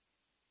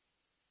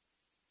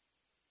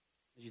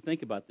 As you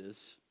think about this,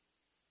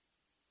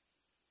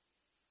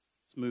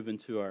 let's move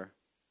into our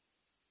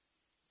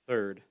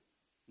third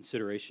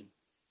consideration.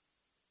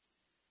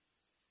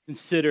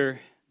 Consider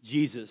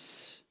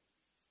Jesus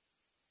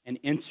and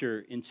enter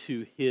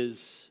into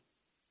his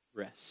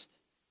rest.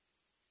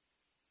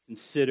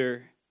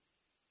 Consider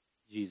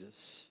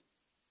Jesus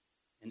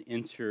and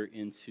enter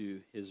into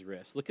his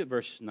rest. Look at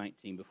verse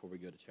 19 before we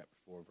go to chapter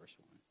 4, verse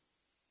 1.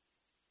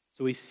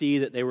 So we see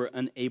that they were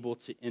unable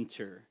to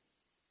enter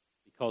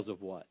because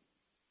of what?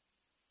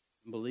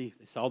 Unbelief.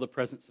 They saw the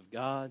presence of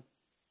God.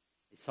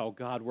 They saw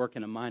God work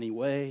in a mighty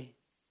way.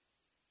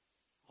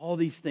 All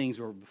these things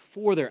were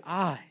before their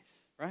eyes,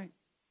 right?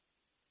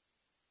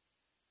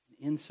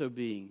 And in so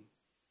being,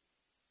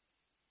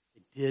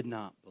 they did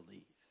not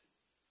believe.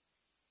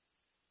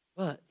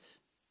 But,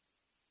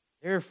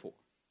 therefore,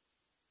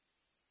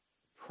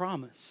 the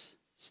promise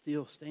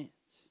still stands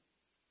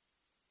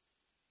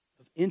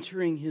of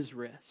entering his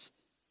rest.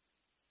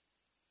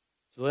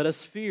 So let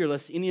us fear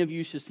lest any of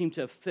you should seem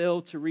to have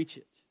failed to reach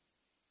it.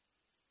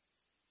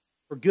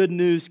 For good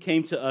news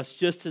came to us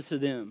just as to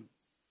them.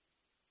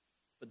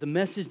 But the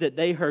message that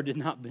they heard did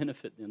not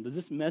benefit them. Does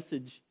this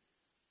message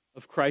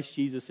of Christ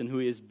Jesus and who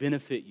he is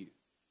benefit you?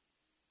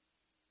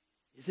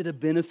 Is it a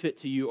benefit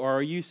to you? Or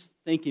are you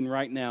thinking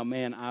right now,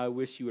 man, I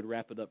wish you would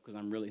wrap it up because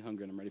I'm really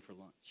hungry and I'm ready for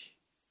lunch?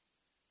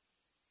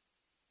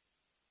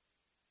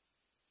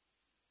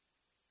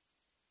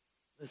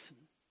 Listen.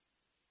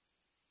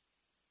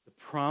 The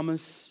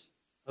promise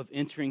of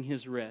entering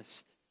his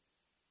rest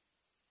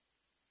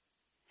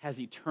has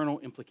eternal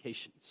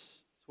implications.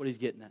 That's what he's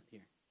getting at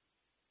here.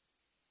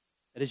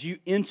 That as you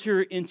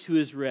enter into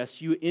his rest,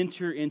 you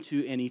enter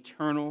into an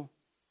eternal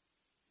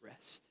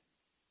rest.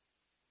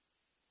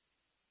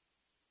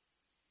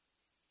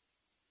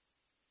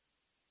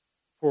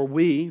 For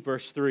we,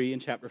 verse 3 in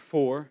chapter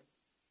 4,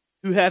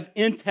 who have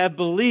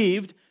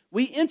believed,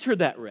 we enter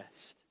that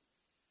rest.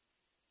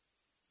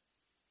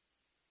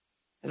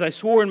 As I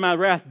swore in my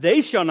wrath,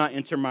 they shall not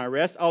enter my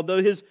rest,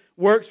 although his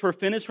works were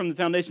finished from the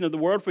foundation of the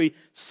world. For he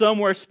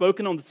somewhere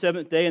spoken on the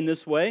seventh day in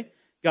this way.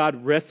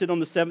 God rested on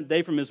the seventh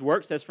day from his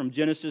works. That's from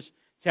Genesis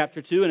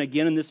chapter 2. And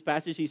again in this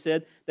passage he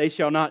said, they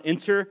shall not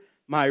enter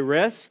my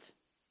rest.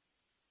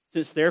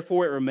 Since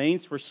therefore it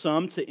remains for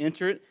some to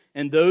enter it,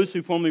 and those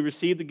who formerly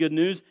received the good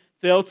news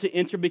failed to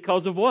enter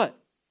because of what?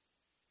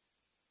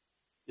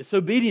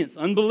 Disobedience,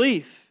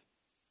 unbelief.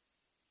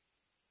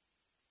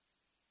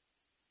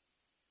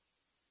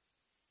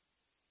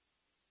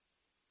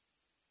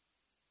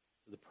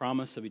 The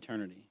promise of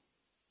eternity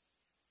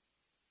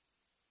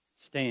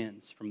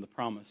stands from the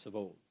promise of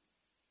old.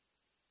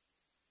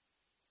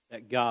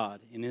 That God,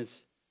 in his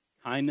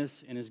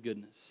kindness and his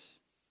goodness,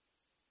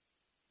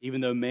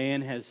 even though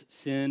man has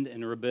sinned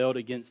and rebelled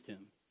against him,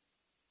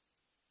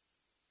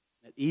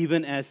 that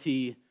even as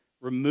he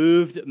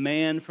removed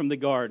man from the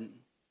garden,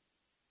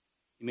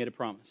 he made a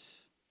promise.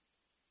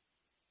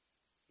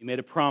 He made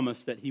a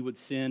promise that he would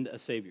send a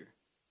Savior.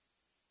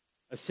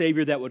 A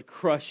Savior that would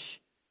crush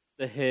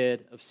the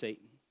head of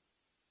Satan.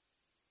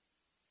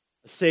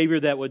 A Savior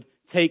that would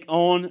take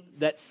on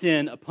that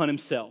sin upon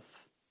himself.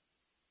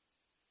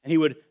 And he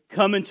would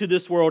come into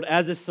this world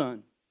as a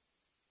son.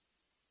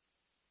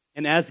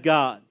 And as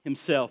God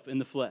himself in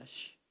the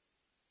flesh.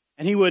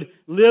 And he would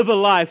live a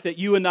life that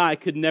you and I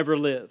could never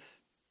live.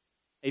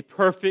 A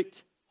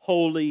perfect,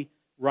 holy,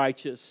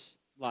 righteous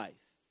life.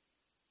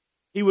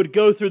 He would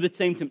go through the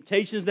same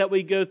temptations that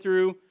we go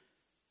through.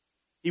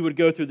 He would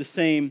go through the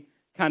same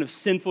kind of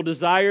sinful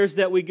desires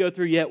that we go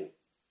through, yet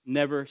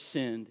never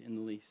sinned in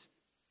the least.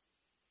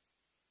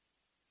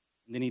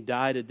 And then he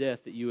died a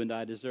death that you and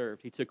I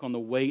deserved. He took on the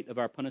weight of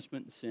our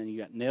punishment and sin. He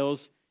got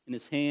nails in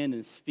his hand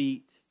and his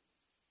feet.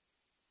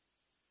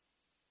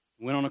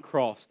 He went on a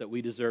cross that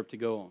we deserve to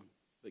go on.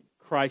 But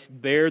Christ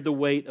bared the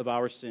weight of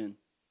our sin.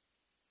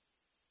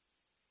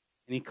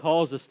 And he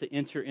calls us to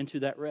enter into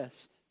that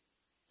rest.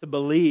 To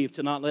believe,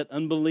 to not let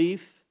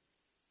unbelief,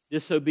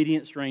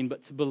 disobedience reign,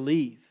 but to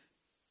believe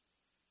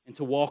and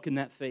to walk in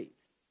that faith.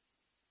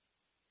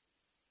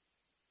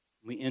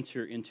 We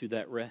enter into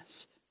that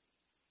rest.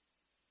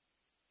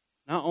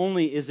 Not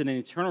only is it an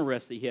eternal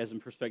rest that he has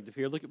in perspective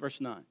here, look at verse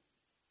 9.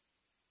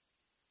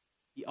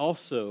 He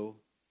also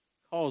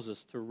calls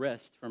us to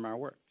rest from our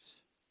works.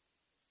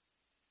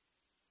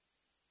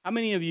 How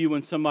many of you,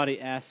 when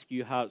somebody asks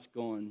you how it's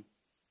going,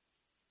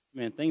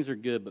 man, things are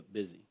good but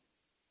busy?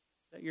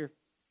 Is that your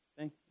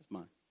thing? That's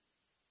mine.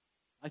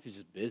 Life is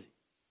just busy.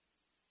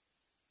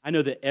 I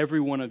know that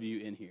every one of you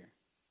in here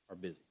are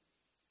busy.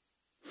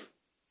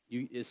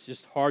 It's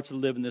just hard to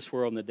live in this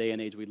world in the day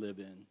and age we live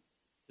in,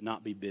 to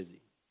not be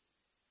busy,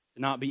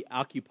 to not be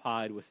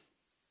occupied with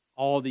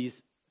all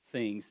these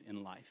things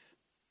in life,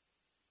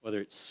 whether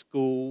it's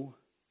school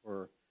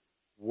or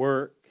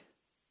work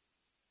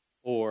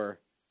or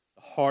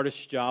the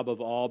hardest job of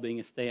all, being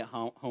a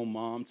stay-at-home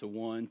mom to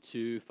 1,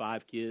 2,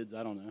 5 kids.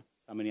 I don't know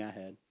how many I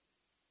had.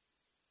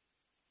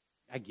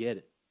 I get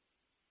it.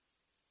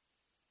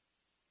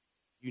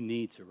 You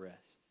need to rest.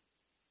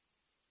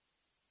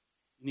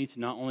 You need to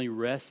not only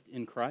rest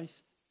in Christ,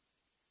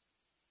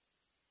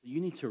 but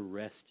you need to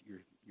rest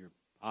your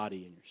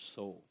body and your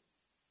soul.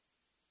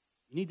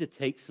 You need to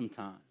take some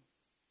time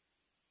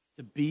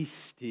to be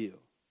still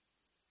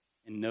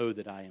and know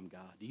that I am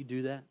God. Do you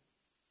do that?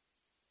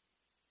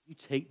 You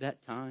take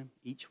that time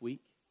each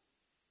week.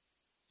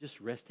 Just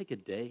rest. Take a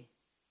day.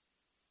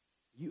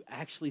 You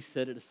actually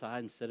set it aside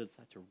and set it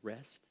aside to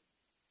rest.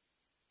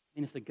 I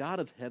mean, if the God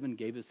of heaven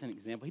gave us an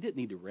example, he didn't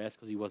need to rest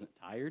because he wasn't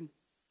tired.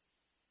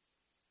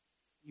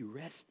 He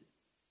rested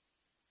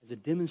as a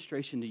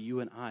demonstration to you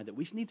and I that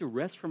we need to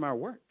rest from our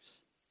works.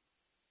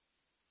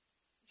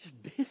 Just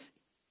busy.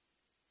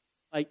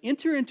 Like,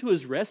 enter into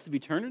his rest of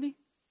eternity.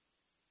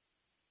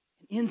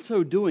 And in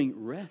so doing,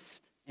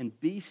 rest and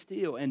be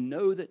still and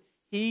know that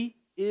he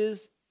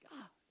is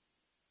God.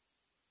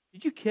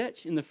 Did you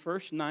catch in the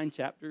first 9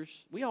 chapters?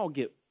 We all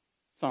get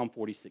Psalm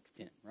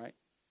 46:10, right?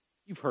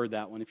 You've heard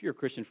that one. If you're a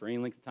Christian for any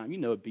length of time, you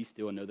know, be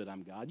still and know that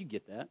I'm God. You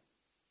get that.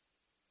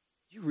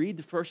 Did you read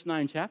the first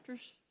 9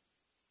 chapters?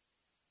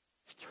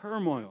 It's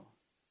turmoil.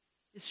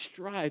 It's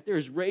strife. There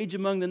is rage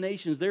among the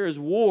nations. There is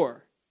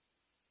war.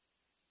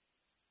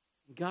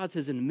 And God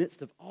says, in the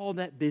midst of all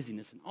that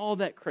busyness and all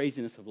that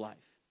craziness of life,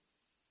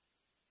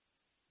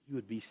 you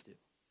would be still.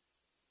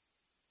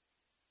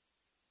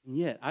 And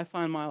yet, I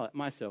find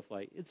myself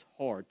like, it's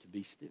hard to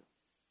be still.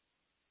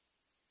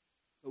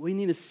 But we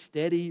need a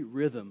steady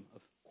rhythm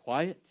of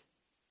quiet,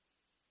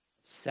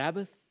 of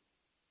Sabbath,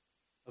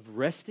 of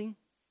resting.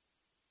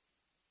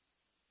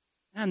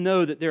 And I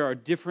know that there are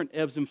different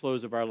ebbs and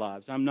flows of our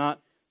lives. I'm not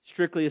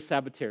strictly a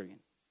Sabbatarian,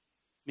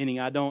 meaning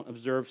I don't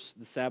observe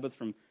the Sabbath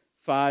from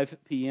 5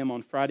 p.m.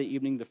 on Friday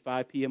evening to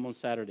 5 p.m. on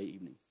Saturday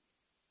evening.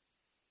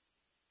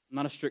 I'm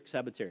not a strict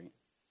Sabbatarian.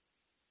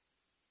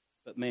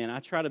 But man, I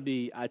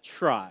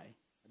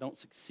don't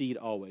succeed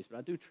always, but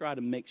I do try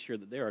to make sure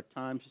that there are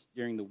times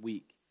during the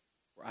week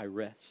where I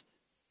rest.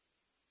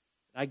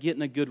 I get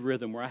in a good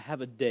rhythm where I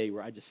have a day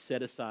where I just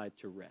set aside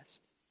to rest.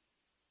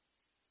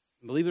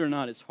 And believe it or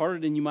not, it's harder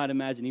than you might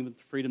imagine, even with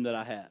the freedom that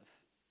I have,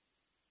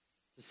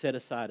 to set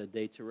aside a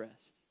day to rest.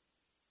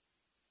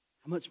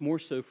 How much more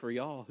so for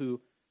y'all who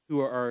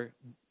are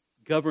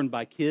governed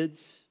by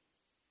kids,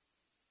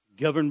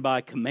 governed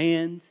by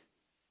command,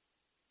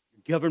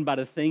 governed by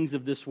the things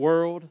of this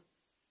world,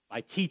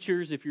 by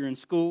teachers if you're in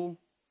school.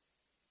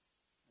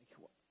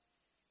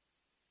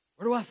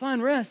 Where do I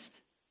find rest?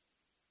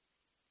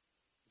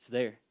 It's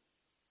there.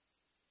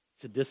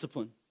 It's a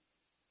discipline.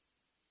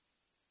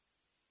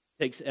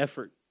 It takes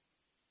effort.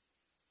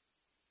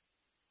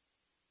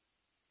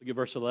 Look at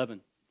verse 11.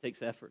 It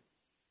takes effort.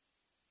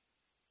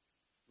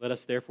 Let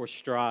us therefore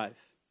strive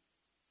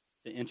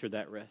to enter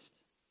that rest.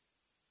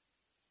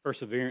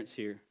 Perseverance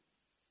here.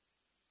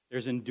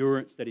 There's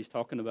endurance that he's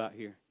talking about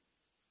here.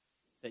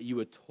 That you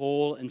would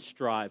toil and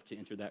strive to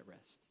enter that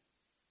rest.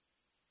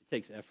 It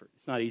takes effort.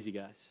 It's not easy,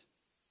 guys.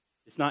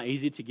 It's not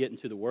easy to get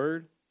into the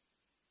Word.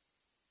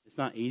 It's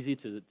not easy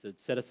to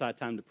set aside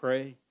time to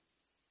pray.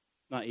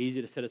 It's not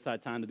easy to set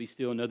aside time to be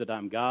still and know that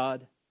I'm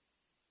God.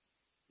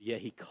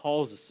 Yet he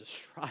calls us to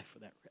strive for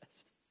that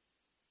rest.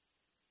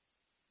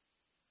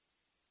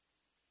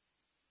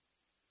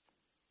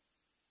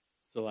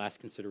 So last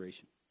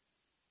consideration.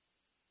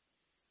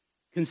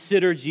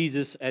 Consider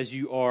Jesus as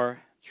you are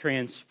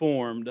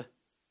transformed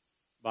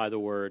by the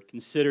Word.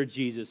 Consider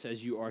Jesus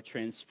as you are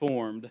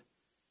transformed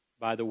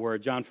by the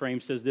Word. John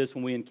Frame says this: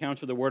 when we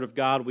encounter the Word of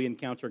God, we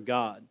encounter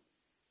God.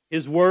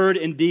 His Word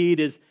indeed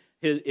is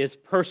his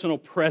personal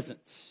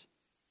presence.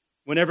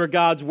 Whenever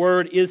God's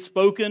Word is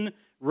spoken,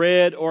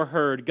 read, or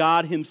heard,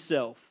 God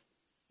Himself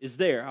is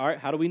there. All right,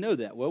 how do we know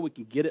that? Well, we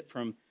can get it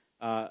from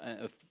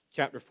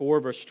chapter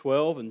 4, verse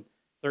 12 and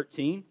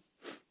 13.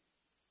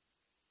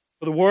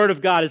 For the Word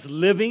of God is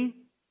living,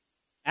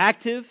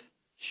 active,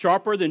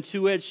 sharper than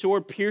two-edged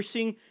sword,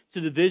 piercing to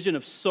the division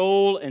of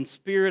soul and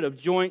spirit, of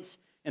joints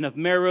and of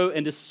marrow,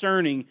 and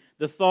discerning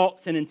the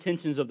thoughts and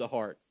intentions of the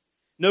heart.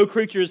 No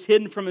creature is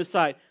hidden from His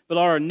sight, but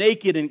all are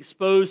naked and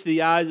exposed to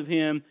the eyes of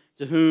Him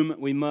to whom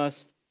we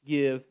must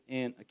give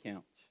an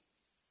account.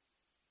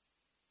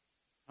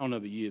 I don't know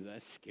about you, but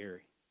that's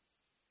scary.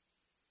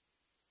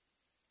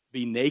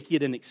 Be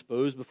naked and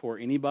exposed before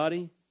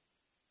anybody.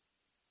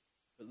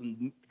 But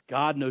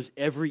God knows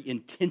every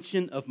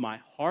intention of my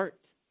heart.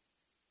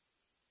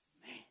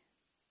 Man,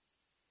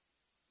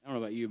 I don't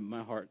know about you, but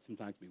my heart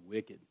sometimes can be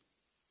wicked,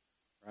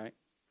 right?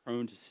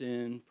 Prone to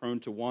sin, prone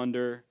to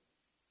wander,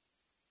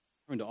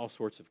 prone to all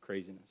sorts of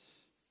craziness.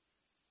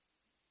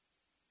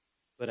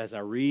 But as I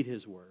read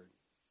His Word,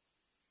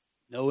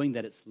 knowing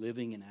that it's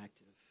living and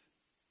active,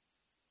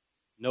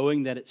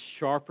 knowing that it's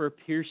sharper,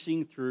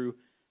 piercing through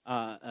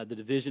the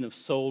division of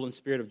soul and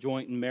spirit, of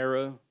joint and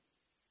marrow,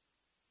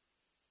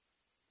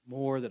 the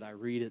more that I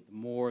read it, the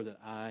more that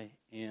I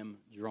am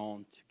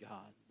drawn to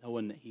God,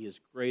 knowing that He is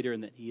greater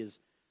and that He is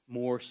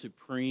more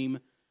supreme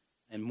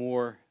and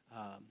more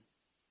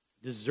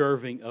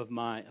deserving of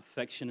my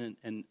affection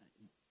and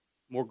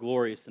more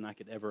glorious than I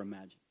could ever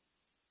imagine.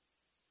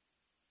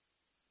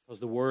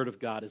 Because the Word of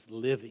God is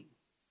living.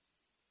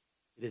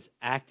 It is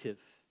active.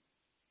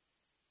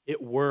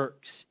 It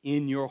works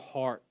in your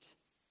heart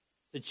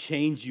to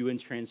change you and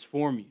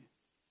transform you.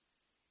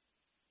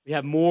 We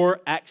have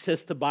more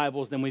access to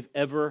Bibles than we've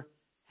ever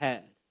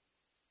had.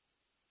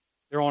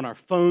 They're on our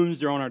phones,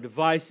 they're on our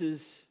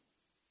devices.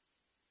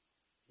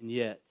 And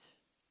yet,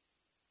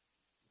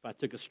 if I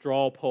took a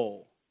straw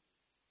poll,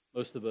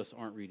 most of us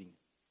aren't reading it.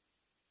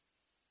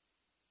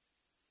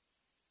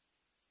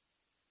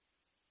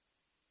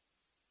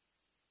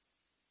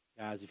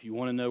 Guys, if you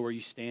want to know where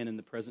you stand in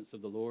the presence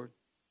of the Lord,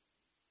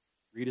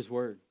 read His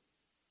Word.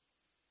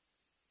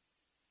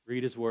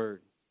 Read His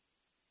Word.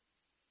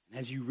 And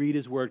as you read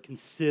His Word,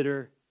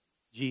 consider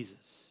Jesus.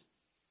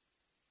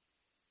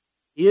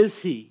 Is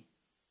He,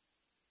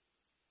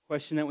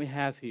 question that we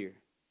have here,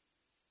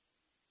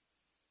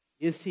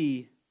 is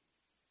He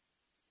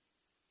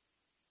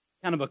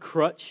kind of a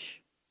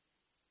crutch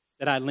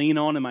that I lean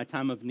on in my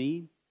time of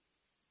need?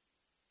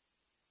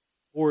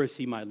 Or is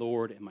He my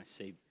Lord and my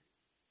Savior?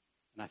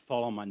 And I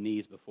fall on my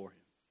knees before Him.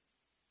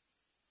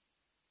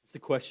 It's the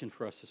question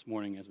for us this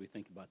morning as we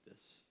think about this.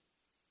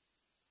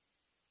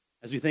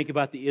 As we think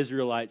about the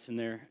Israelites and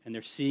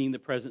they're seeing the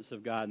presence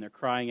of God and they're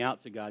crying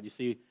out to God, you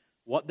see,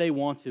 what they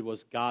wanted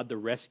was God the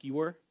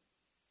rescuer,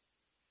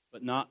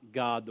 but not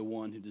God the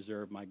one who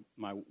deserved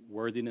my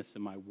worthiness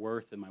and my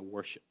worth and my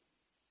worship.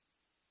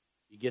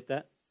 You get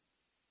that?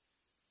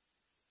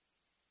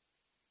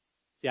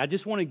 See, I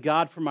just wanted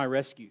God for my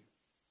rescue.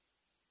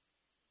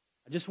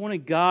 I just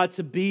wanted God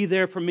to be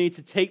there for me,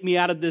 to take me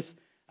out of this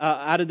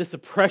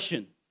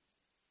oppression.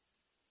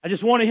 I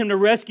just wanted Him to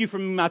rescue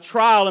from my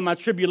trial and my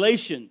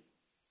tribulation.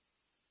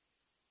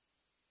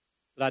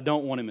 But I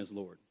don't want Him as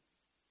Lord.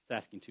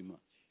 It's asking too much.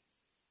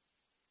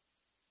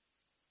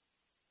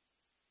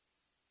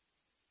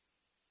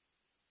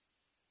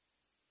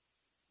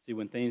 See,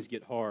 when things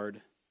get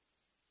hard,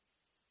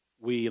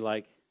 we,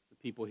 like the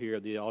people here,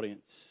 the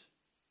audience,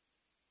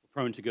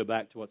 we're prone to go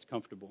back to what's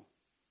comfortable.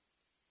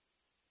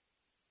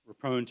 We're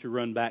prone to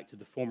run back to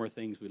the former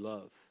things we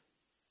love.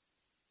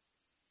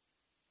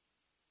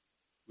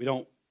 We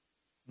don't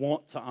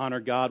want to honor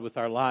God with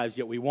our lives,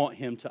 yet we want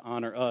Him to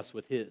honor us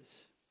with His.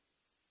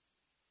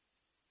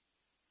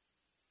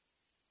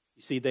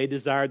 You see, they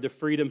desired the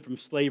freedom from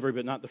slavery,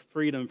 but not the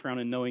freedom found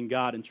in knowing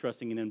God and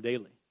trusting in Him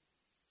daily.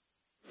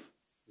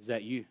 Is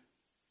that you? You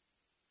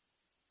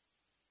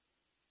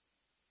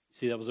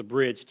see, that was a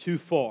bridge too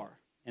far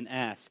and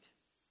ask,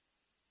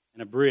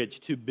 and a bridge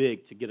too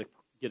big to get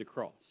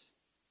across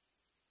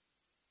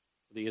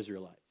for the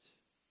Israelites.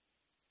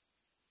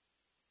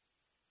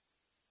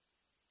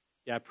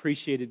 Yeah, I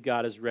appreciated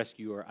God as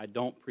rescuer. I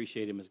don't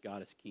appreciate Him as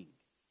God as King.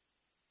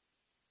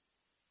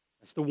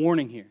 That's the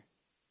warning here.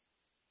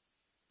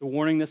 The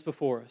warning that's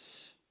before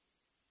us.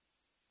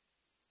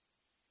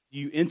 Do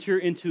you enter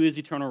into His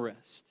eternal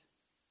rest?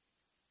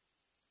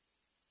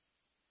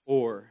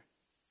 Or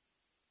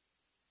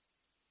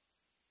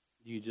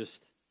do you just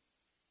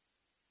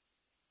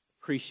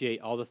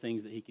appreciate all the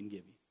things that He can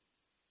give you?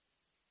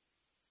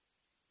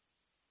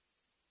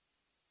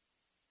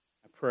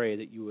 I pray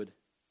that you would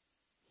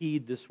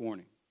heed this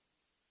warning.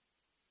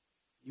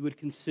 You would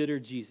consider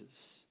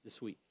Jesus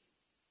this week.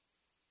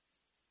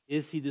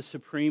 Is He the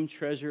supreme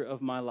treasure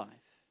of my life?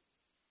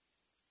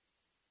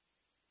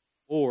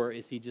 Or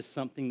is He just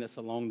something that's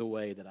along the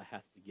way that I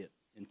have to get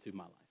into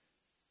my life?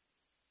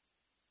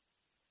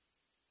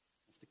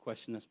 That's the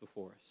question that's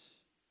before us.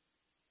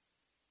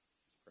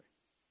 Let's pray.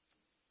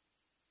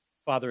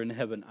 Father in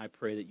heaven, I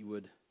pray that you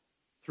would,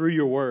 through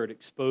your word,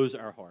 expose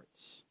our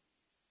hearts.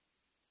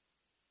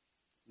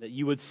 That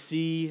you would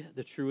see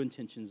the true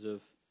intentions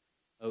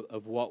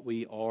of what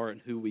we are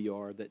and who we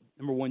are. That,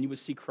 number one, you would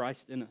see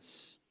Christ in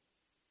us.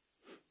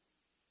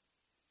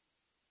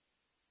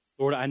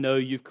 Lord, I know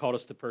you've called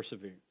us to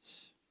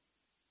perseverance.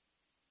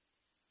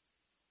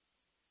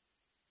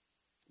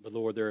 But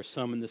Lord, there are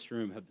some in this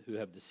room who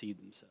have deceived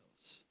themselves.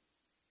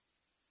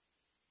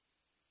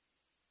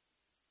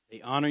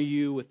 They honor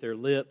you with their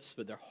lips,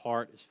 but their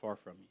heart is far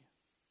from you.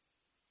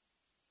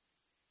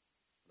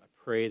 But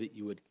I pray that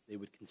they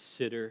would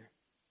consider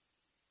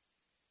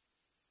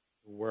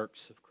the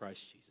works of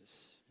Christ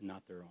Jesus and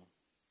not their own.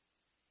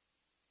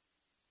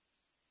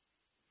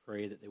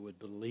 Pray that they would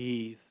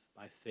believe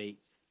by faith,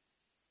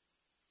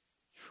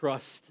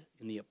 trust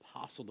in the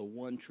apostle, the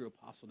one true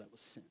apostle that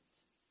was sent,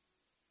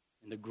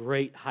 and the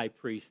great high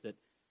priest that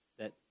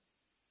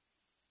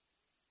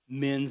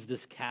mends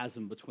this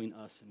chasm between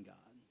us and God.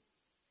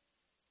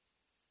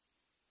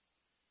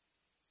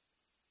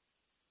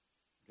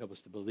 Help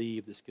us to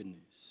believe this good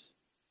news.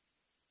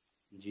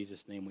 In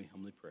Jesus' name we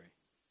humbly pray.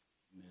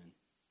 Amen.